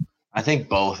you? I think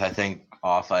both. I think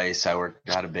off ice, I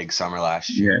had a big summer last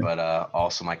year, but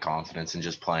also my confidence in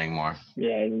just playing more.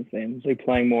 Yeah, it's the same. It's like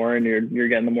playing more, and you're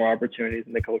getting the more opportunities,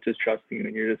 and the coaches trusting you,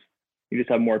 and you just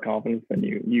have more confidence than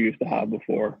you used to have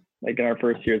before. Like in our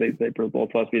first year, they both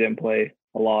of us, we didn't play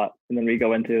a lot, and then we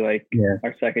go into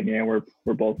our second year, and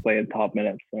we're both playing top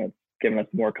minutes, and it's giving us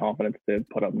more confidence to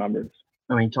put up numbers.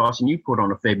 I mean, Tyson, you put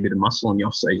on a fair bit of muscle in the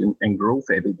off season and grew a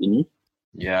fair bit, didn't you?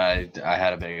 Yeah, I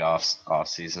had a big off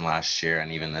season last year,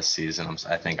 and even this season,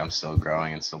 I think I'm still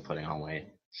growing and still putting on weight.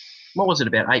 What was it,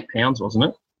 about 8 pounds, wasn't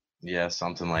it? Yeah,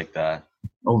 something like that.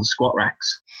 All the squat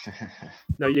racks.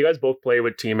 Now, you guys both play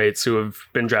with teammates who have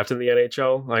been drafted in the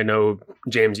NHL. I know,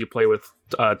 James, you play with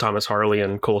Thomas Harley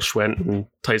and Cole Schwent, and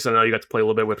Tyson, I know you got to play a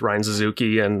little bit with Ryan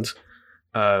Suzuki and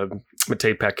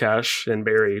Matej Petkash and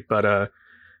Barry, but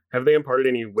have they imparted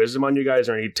any wisdom on you guys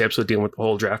or any tips with dealing with the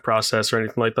whole draft process or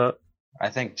anything like that? I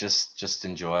think just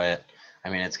enjoy it. I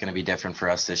mean, it's going to be different for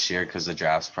us this year because the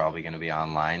draft's probably going to be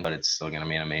online, but it's still going to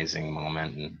be an amazing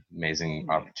moment and amazing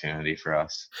opportunity for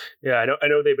us. Yeah, I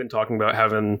know they've been talking about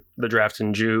having the draft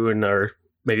in June or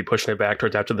maybe pushing it back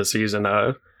towards after the season.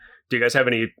 Do you guys have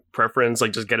any preference,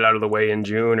 like just get it out of the way in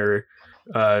June or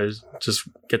just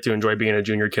get to enjoy being a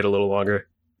junior kid a little longer?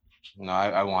 No,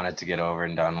 I want it to get over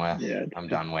and done with. Yeah, I'm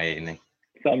done waiting.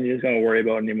 Something you just don't worry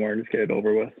about anymore. Just get it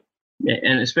over with. Yeah,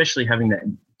 and especially having that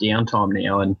downtime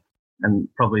now and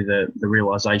probably the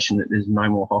realisation that there's no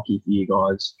more hockey for you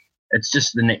guys. It's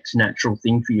just the next natural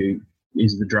thing for you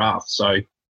is the draft. So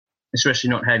especially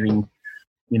not having,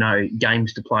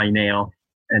 games to play now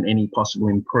and any possible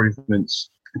improvements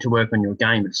to work on your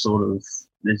game, it's sort of,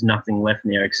 there's nothing left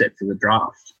now except for the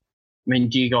draft. I mean,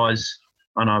 do you guys,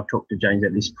 I know I've talked to James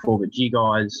about this before, but do you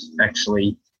guys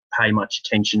actually pay much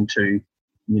attention to,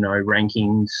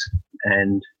 rankings,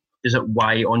 and does it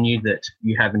weigh on you that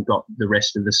you haven't got the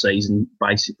rest of the season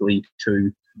basically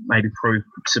to maybe prove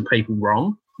some people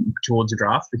wrong towards the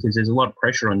draft? Because there's a lot of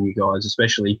pressure on you guys,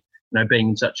 especially, being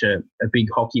in such a big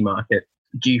hockey market.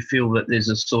 Do you feel that there's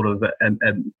a sort of a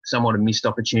somewhat a missed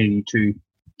opportunity to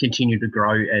continue to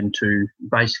grow and to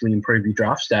basically improve your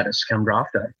draft status come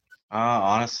draft day?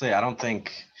 Honestly, I don't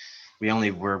think we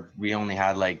only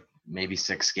had like maybe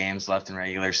 6 games left in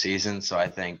regular season. So I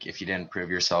think if you didn't prove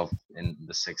yourself in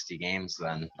the 60 games,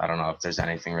 then I don't know if there's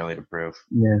anything really to prove.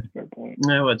 Yeah, Fair point.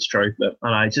 No, that's true. But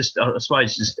I suppose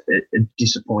it's just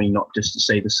disappointing not just to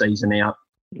see the season out.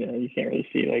 Yeah, you can't really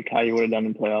see like how you would have done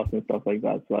in playoffs and stuff like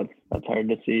that. So that's hard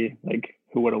to see. Like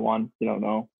who would have won? You don't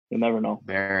know. You'll never know.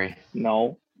 Very.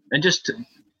 No. And just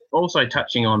also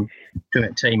touching on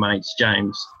teammates,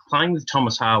 James, playing with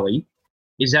Thomas Harley,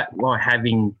 is that like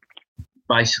having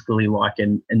basically like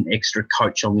an extra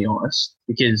coach on the ice?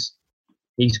 Because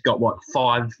he's got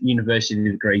 5 university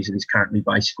degrees that he's currently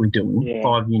basically doing,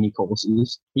 5 uni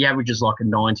courses. He averages like a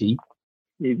 90.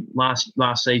 Last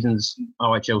season's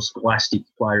OHL Scholastic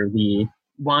Player of the Year.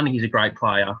 He's a great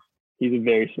player. He's a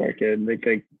very smart kid.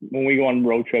 Like when we go on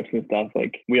road trips and stuff,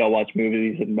 like we all watch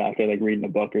movies, he's sitting back there like reading a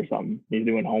book or something. He's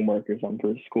doing homework or something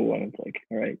for school, and it's like,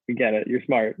 all right, we get it. You're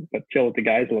smart, but chill with the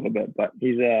guys a little bit. But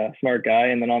he's a smart guy,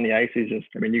 and then on the ice, he's just,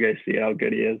 I mean, you guys see how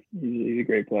good he is. He's a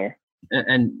great player.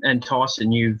 And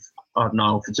Tyson, I don't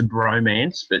know if it's a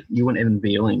bromance, but you and Evan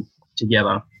Veerling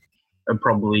together are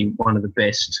probably one of the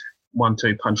best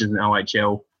 1-2 punches in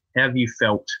OHL. How have you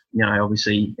felt,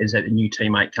 obviously as a new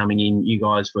teammate coming in, you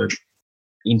guys were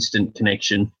instant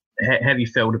connection. How have you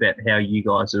felt about how you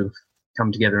guys have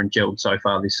come together and gelled so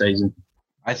far this season?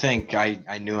 I think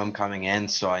I knew him coming in,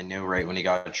 so I knew right when he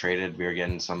got traded we were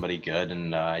getting somebody good,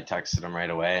 and I texted him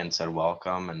right away and said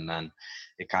welcome, and then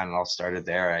it kind of all started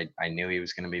there. I knew he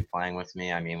was going to be playing with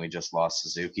me. I mean, we just lost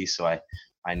Suzuki, so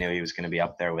I knew he was going to be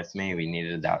up there with me. We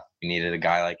needed a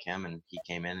guy like him, and he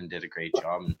came in and did a great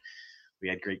job, and we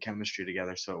had great chemistry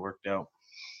together, so it worked out.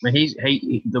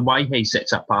 The way he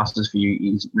sets up passes for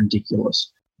you is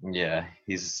ridiculous. Yeah,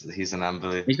 he's an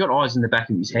unbelievable. He's got eyes in the back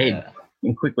of his head. Yeah.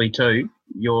 And quickly too,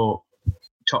 your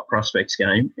top prospects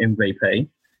game, MVP.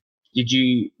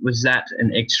 Was that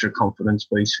an extra confidence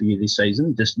boost for you this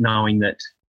season? Just knowing that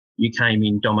you came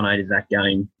in, dominated that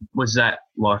game. Was that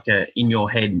like in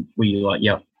your head, were you like,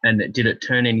 yep? And did it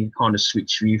turn any kind of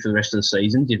switch for you for the rest of the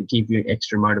season? Did it give you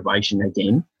extra motivation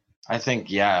again? I think,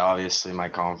 yeah, obviously my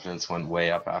confidence went way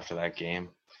up after that game.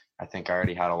 I think I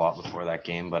already had a lot before that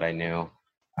game, but I knew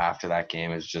after that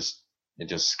game it just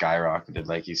skyrocketed,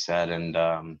 like you said. And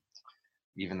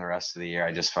even the rest of the year,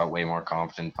 I just felt way more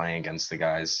confident playing against the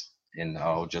guys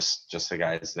just the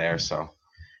guys there. So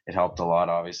it helped a lot,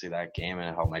 obviously, that game, and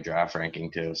it helped my draft ranking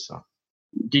too. So,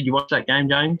 did you watch that game,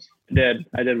 James?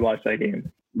 I did watch that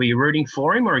game. Were you rooting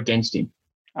for him or against him?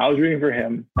 I was rooting for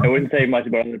him. I wouldn't say much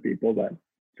about other people, but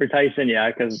for Tyson, yeah,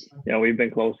 because we've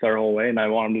been close our whole way, and I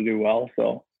want him to do well.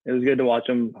 So it was good to watch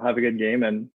him have a good game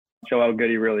and show how good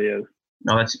he really is.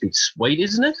 No, that's a bit sweet,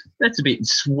 isn't it? That's a bit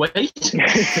sweet.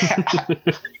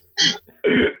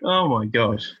 Oh my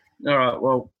gosh! All right,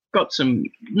 well, got some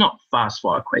not fast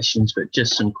fire questions, but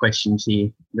just some questions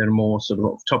here that are more sort of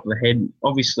off the top of the head.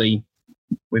 Obviously,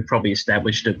 we've probably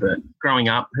established it, but growing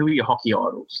up, who were your hockey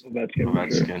idols? That's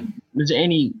good. Was there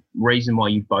any reason why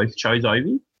you both chose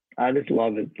Ovi? I just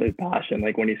love his passion.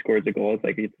 Like when he scores a goal, it's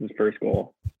like it's his first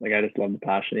goal. Like I just love the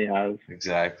passion he has.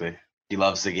 Exactly. He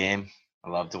loves the game. I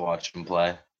love to watch him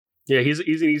play. Yeah, he's an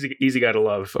easy guy to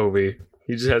love, Ovi.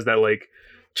 He just has that like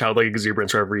childlike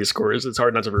exuberance wherever he scores. It's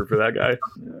hard not to root for that guy.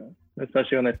 Yeah.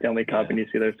 Especially on the Stanley Cup and you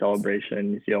see their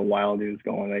celebration, you see how wild he was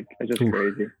going. Like it's just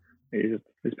crazy.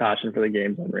 His passion for the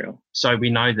game is unreal. So we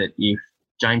know that if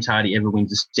James Hardie ever wins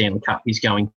the Stanley Cup, he's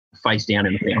going face down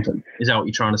in the fountain. Is that what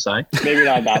you're trying to say? Maybe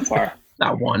not that far.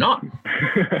 No, why not?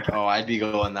 Oh, I'd be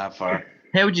going that far.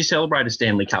 How would you celebrate a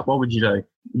Stanley Cup? What would you do?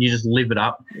 You just live it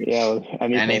up? Yeah,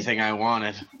 anything I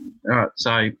wanted. All right.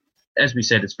 So, as we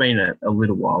said, it's been a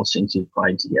little while since you've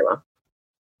played together.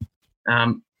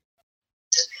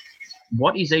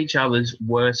 What is each other's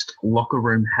worst locker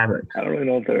room habit? I don't really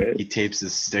know if there is. He tapes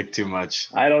his stick too much.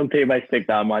 I don't tape my stick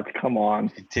that much. Come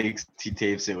on. He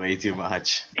tapes it way too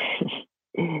much.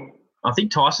 I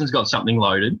think Tyson's got something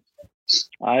loaded.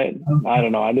 I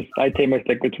don't know. I tape my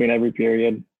stick between every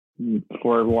period,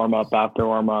 before warm up, after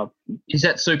warm up. Is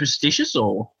that superstitious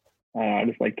or? I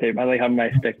just like tape. I like having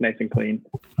my stick nice and clean.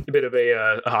 A bit of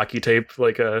a hockey tape,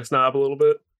 like a snob a little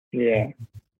bit. Yeah.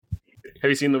 Have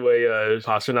you seen the way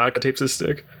Pasternak tapes his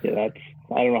stick? Yeah,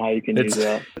 I don't know how you can do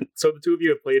that. So the two of you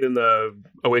have played in the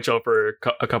OHL for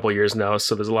a couple of years now,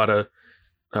 so there's a lot of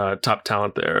top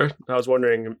talent there. I was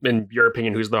wondering, in your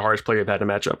opinion, who's the hardest player you've had to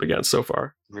match up against so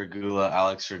far?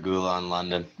 Alex Regula in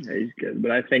London. Yeah, he's good.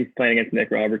 But I think playing against Nick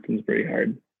Robertson's pretty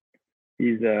hard.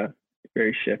 He's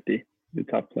very shifty. He's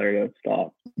a tough player to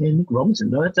stop. Yeah, Nick Robertson,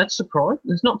 no, that's surprising.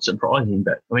 It's not surprising,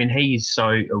 but I mean, he's so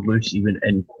elusive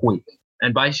and quick.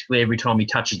 And basically every time he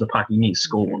touches the puck, he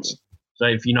scores. So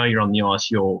if you know you're on the ice,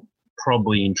 you're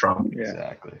probably in trouble. Yeah.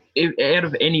 Exactly. Out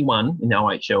of anyone in the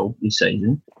OHL this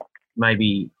season,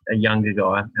 maybe a younger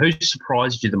guy, who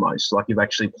surprised you the most? Like you've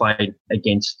actually played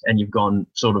against and you've gone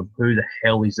sort of, who the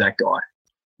hell is that guy?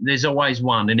 There's always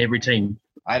one in every team.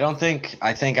 I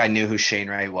think I knew who Shane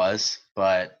Wright was,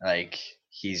 but like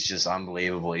he's just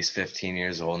unbelievable. He's 15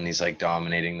 years old and he's like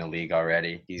dominating the league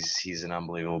already. He's an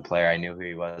unbelievable player. I knew who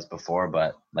he was before,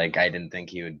 but like I didn't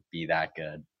think he would be that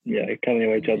good. Yeah, coming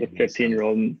away to a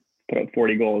 15-year-old and put up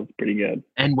 40 goals is pretty good.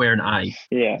 And wear an A.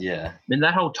 Yeah. Yeah. I mean,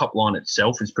 that whole top line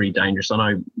itself is pretty dangerous. I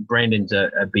know Brandon's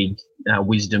a big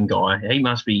wisdom guy. He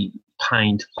must be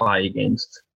pain to play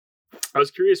against. I was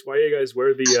curious why you guys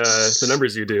wear the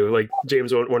numbers you do. Like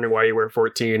James wondering why you wear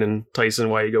 14 and Tyson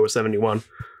why you go with 71.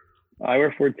 I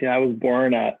wear 14. I was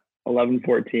born at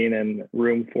 1114 and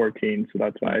room 14, so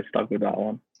that's why I stuck with that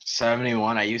one.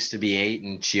 71. I used to be 8,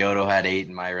 and Chiodo had 8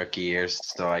 in my rookie years,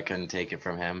 so I couldn't take it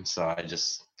from him. So I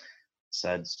just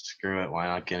said, screw it. Why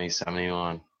not give me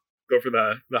 71? Go for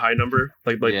the high number,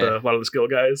 like a lot of the skill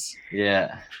guys.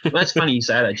 Yeah. Well, that's funny you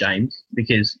say that, James,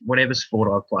 because whatever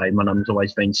sport I've played, my number's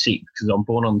always been 6, because I'm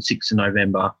born on the 6th of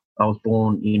November. I was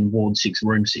born in Ward 6,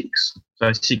 Room 6.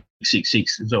 So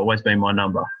 666 has always been my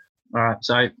number. All right,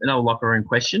 so another locker room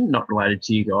question, not related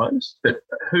to you guys, but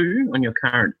who on your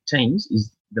current teams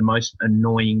is the most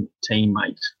annoying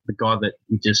teammate? The guy that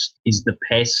just is the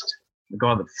pest, the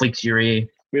guy that flicks your ear?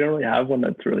 We don't really have one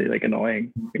that's really like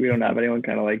annoying. We don't have anyone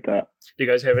kind of like that. Do you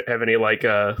guys have any like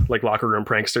locker room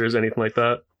pranksters, anything like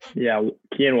that? Yeah,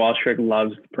 Kean Walstrick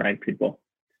loves to prank people.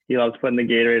 he loves putting the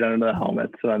Gatorade under the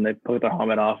helmet. So then they put the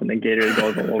helmet off and the Gatorade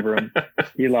goes all over him.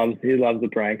 He loves the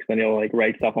pranks. Then he'll like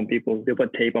write stuff on people's. He'll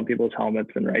put tape on people's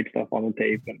helmets and write stuff on the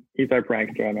tape. And he's our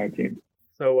prankster on our team.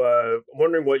 So I'm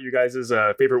wondering what you guys'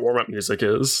 favorite warm-up music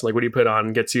is. Like, what do you put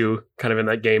on? Gets you kind of in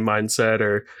that game mindset,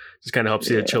 or just kind of helps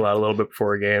you to chill out a little bit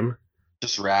before a game?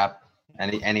 Just rap.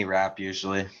 Any rap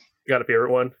usually. You got a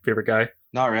favorite one? Favorite guy?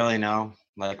 Not really, no.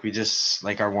 Like we just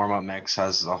like our warm-up mix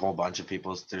has a whole bunch of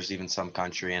people. There's even some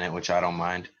country in it, which I don't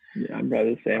mind. Yeah, I'm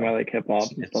probably the same. I like hip hop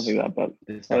and stuff like that, but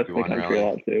It's I like the everyone country really. a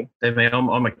lot too. I mean,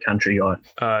 I'm a country guy.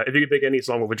 If you could pick any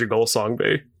song, what would your goal song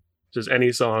be? Just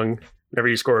any song. Whenever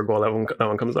you score a goal, that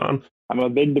one comes on. I'm a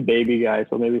big The Baby guy,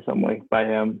 so maybe something like by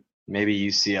him. Maybe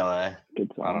UCLA. Good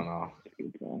song. I don't know.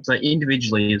 Good song. So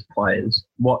individually as players,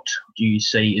 what do you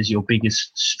see as your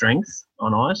biggest strength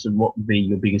on ice, and what would be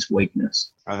your biggest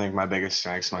weakness? I think my biggest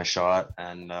strength is my shot,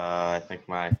 and I think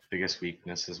my biggest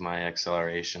weakness is my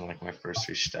acceleration, like my first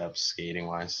 3 steps, skating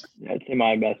wise. Yeah, I'd say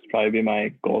my best would probably be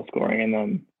my goal scoring, and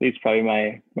then at least probably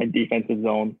my defensive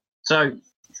zone. So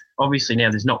obviously now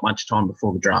there's not much time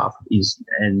before the draft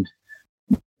and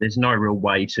there's no real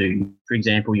way to, for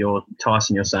example, you're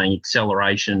saying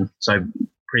acceleration. So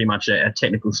pretty much a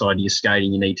technical side of your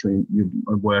skating you need to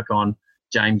work on.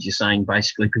 James, you're saying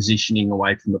basically positioning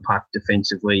away from the puck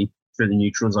defensively through the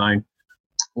neutral zone.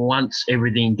 Once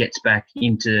everything gets back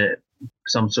into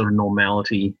some sort of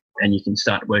normality and you can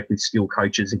start to work with skill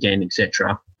coaches again,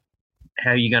 etc.,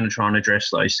 how are you going to try and address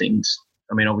those things?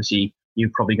 I mean, obviously, you're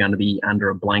probably going to be under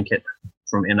a blanket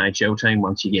from NHL team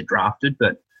once you get drafted,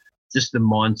 but just the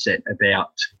mindset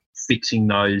about fixing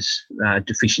those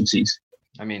deficiencies.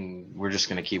 I mean, we're just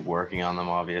going to keep working on them,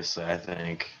 obviously. I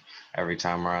think every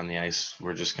time we're on the ice,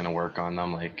 we're just going to work on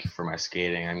them. Like for my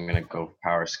skating, I'm going to go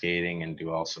power skating and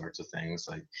do all sorts of things.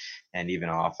 And even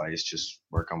off ice, just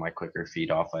work on my quicker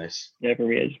feet off ice. Yeah, for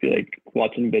me, I'd just be like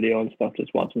watching video and stuff,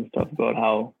 just watching stuff about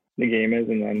how the game is,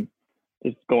 and then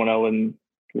just going out and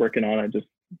working on it, just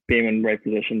being in the right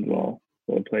positions while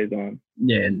it plays on.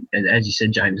 Yeah, and as you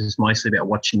said, James, it's mostly about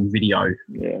watching video,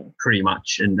 pretty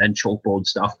much, and chalkboard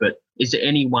stuff. But is there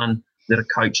anyone that a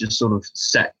coach has sort of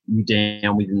sat you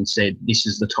down with and said, this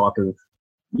is the type of,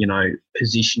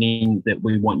 positioning that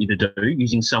we want you to do,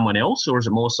 using someone else? Or is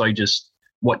it more so just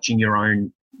watching your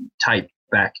own tape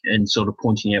back and sort of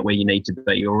pointing out where you need to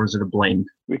be? Or is it a blend?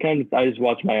 I just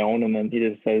watch my own, and then he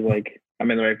just says, like, I'm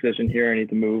in the right position here, I need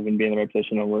to move and be in the right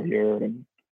position over here. And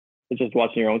it's just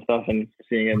watching your own stuff and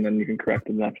seeing it, and then you can correct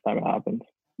it the next time it happens.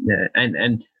 Yeah,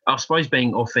 and I suppose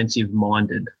being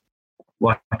offensive-minded,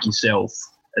 like yourself,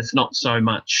 it's not so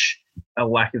much a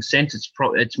lack of sense.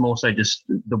 It's more so just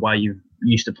the way you're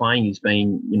used to playing is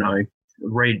being,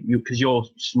 because you're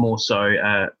more so,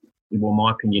 in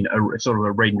my opinion, a sort of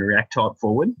a read and react type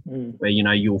forward, where,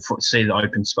 you'll see the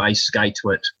open space, skate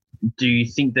to it. Do you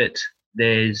think that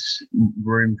there's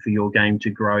room for your game to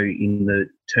grow in the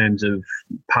terms of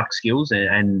puck skills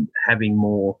and having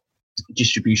more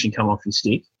distribution come off your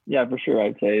stick? Yeah, for sure.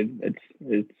 I'd say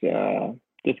it's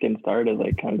just getting started.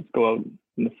 Like, kind of just go out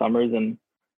in the summers and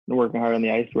working hard on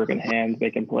the ice, working hands,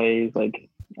 making plays. Like,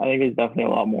 I think there's definitely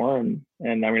a lot more, and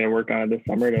I'm going to work on it this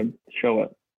summer to show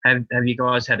it. Have you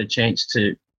guys had a chance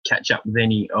to catch up with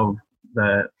any of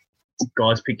the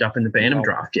guys picked up in the Bantam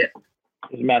draft yet?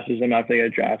 Just message them after they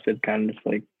get drafted, kind of just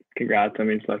like, congrats on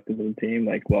being selected to the team,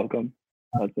 like, welcome.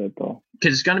 That's it, though.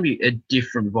 Because it's going to be a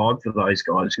different vibe for those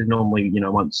guys, because normally,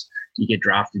 once you get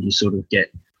drafted, you sort of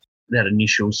get that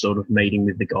initial sort of meeting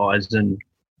with the guys and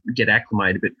get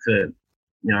acclimated. But for,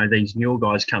 these newer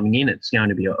guys coming in, it's going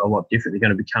to be a lot different. They're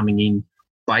going to be coming in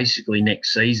basically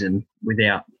next season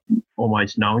without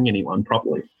almost knowing anyone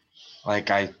properly. Like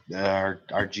our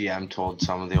GM told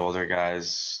some of the older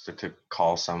guys to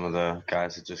call some of the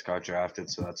guys that just got drafted,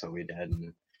 so that's what we did,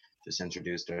 and just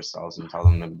introduced ourselves and tell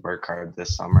them to work hard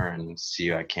this summer and see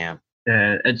you at camp.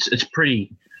 It's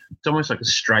almost like a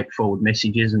straightforward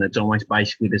message, isn't it? It's almost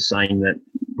basically the saying that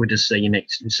we'll just see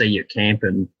you at camp,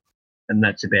 and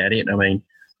that's about it. I mean,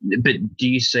 but do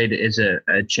you see it as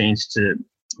a chance to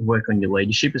work on your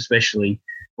leadership, especially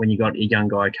when you got a young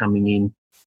guy coming in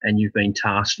and you've been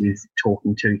tasked with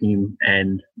talking to him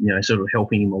and, sort of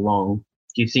helping him along?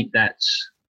 Do you think that's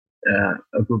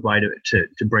a good way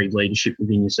to breed leadership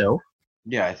within yourself?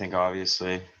 Yeah, I think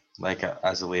obviously, like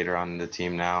as a leader on the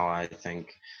team now, I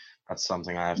think that's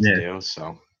something I have to do.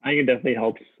 So I think it definitely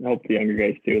helps the younger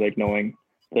guys too, like knowing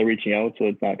they're reaching out, so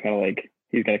it's not kind of like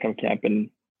he's gonna come camp and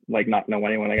like not know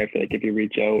anyone. Like, I feel like if you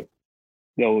reach out,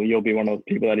 you'll be one of those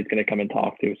people that he's gonna come and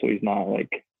talk to, so he's not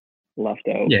like left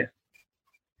out. Yeah.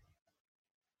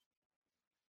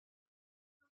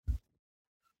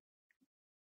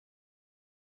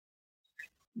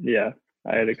 Yeah,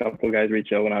 I had a couple of guys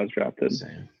reach out when I was drafted.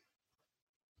 Same.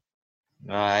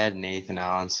 I had Nathan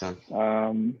Allenson.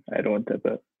 I don't tip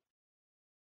it.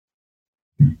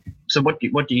 So what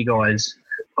do you guys,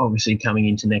 obviously coming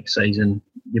into next season,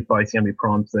 you're both going to be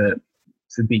primed for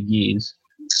big years.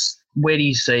 Where do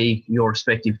you see your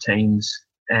respective teams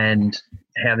and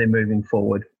how they're moving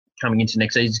forward coming into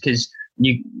next season? Because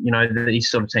you know these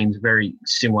sort of teams are very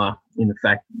similar in the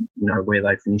fact where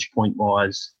they finish point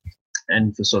wise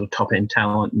and the sort of top end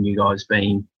talent, and you guys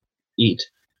being it.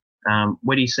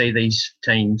 Where do you see these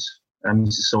teams,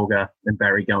 Mississauga and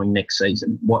Barrie, going next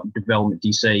season? What development do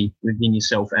you see within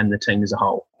yourself and the team as a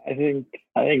whole? I think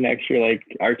next year, like,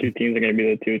 our two teams are going to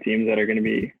be the two teams that are going to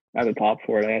be at the top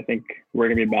for it. I think we're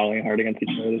going to be battling hard against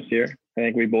each other this year. I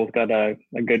think we both got a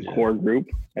good core group,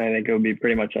 and I think it would be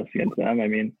pretty much us against them. I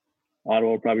mean,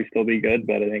 Ottawa will probably still be good,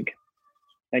 but I think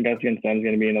us against them is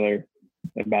going to be another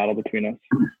battle between us.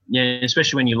 Yeah,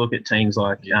 especially when you look at teams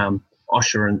like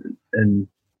Osher and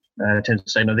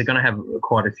Tennessee, they're going to have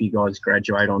quite a few guys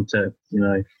graduate onto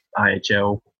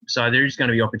AHL. So there is going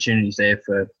to be opportunities there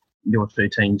for your two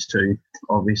teams to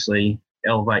obviously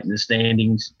elevate in the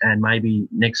standings, and maybe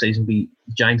next season be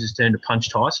James's turn to punch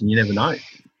Tyson. You never know.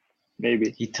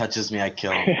 Maybe. He touches me, I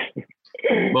kill him.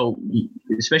 Well,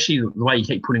 especially the way you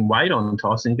keep putting weight on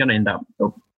Tyson, he's going to end up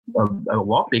a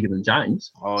lot bigger than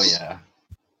James. Oh, yeah.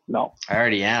 No. I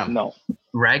already am. No.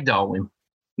 Ragdoll him.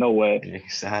 No way.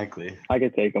 Exactly. I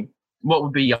could take him. What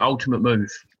would be your ultimate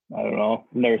move? I don't know.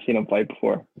 I've never seen him fight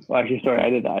before. Well, actually, sorry, I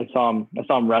did that. I saw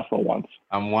him wrestle once.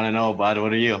 I'm 1-0, bud.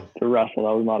 What are you? To wrestle,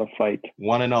 that was not a fight.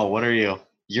 1-0. What are you?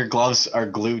 Your gloves are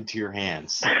glued to your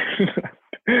hands.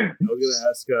 I was gonna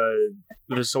ask,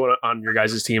 there's someone on your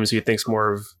guys' teams who thinks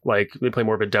more of, like, they play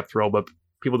more of a depth role, but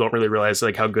people don't really realize,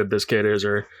 like, how good this kid is,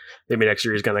 or maybe next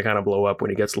year he's gonna kind of blow up when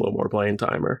he gets a little more playing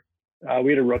time. Or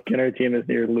we had a rookie in our team that's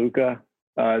near Luca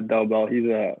Delbel.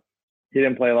 He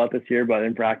didn't play a lot this year, but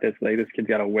in practice, like, this kid's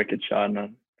got a wicked shot,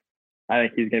 and I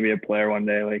think he's gonna be a player one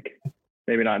day. Like,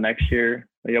 maybe not next year.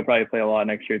 He'll probably play a lot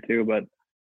next year too, but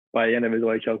by the end of his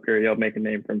OHL career, he'll make a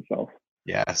name for himself.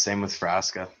 Yeah, same with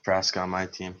Frasca. Frasca on my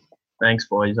team. Thanks,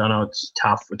 boys. I know it's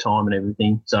tough for time and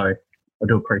everything, so I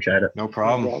do appreciate it. No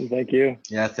problem. No problem. Thank you.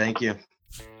 Yeah, thank you.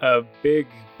 a big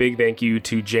thank you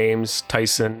to James,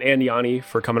 Tyson, and Yanni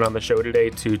for coming on the show today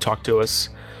to talk to us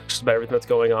just about everything that's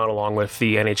going on along with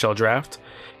the NHL Draft.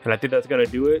 And I think that's going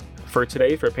to do it for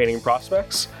today for Painting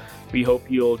Prospects. We hope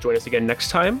you'll join us again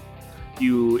next time. If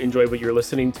you enjoyed what you're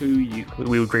listening to,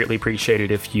 we would greatly appreciate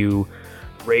it if you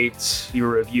rate your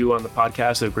review on the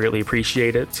podcast. I would greatly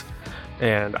appreciate it.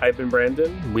 And I've been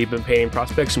Brandon. We've been Painting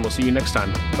Prospects, and we'll see you next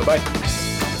time. Bye-bye.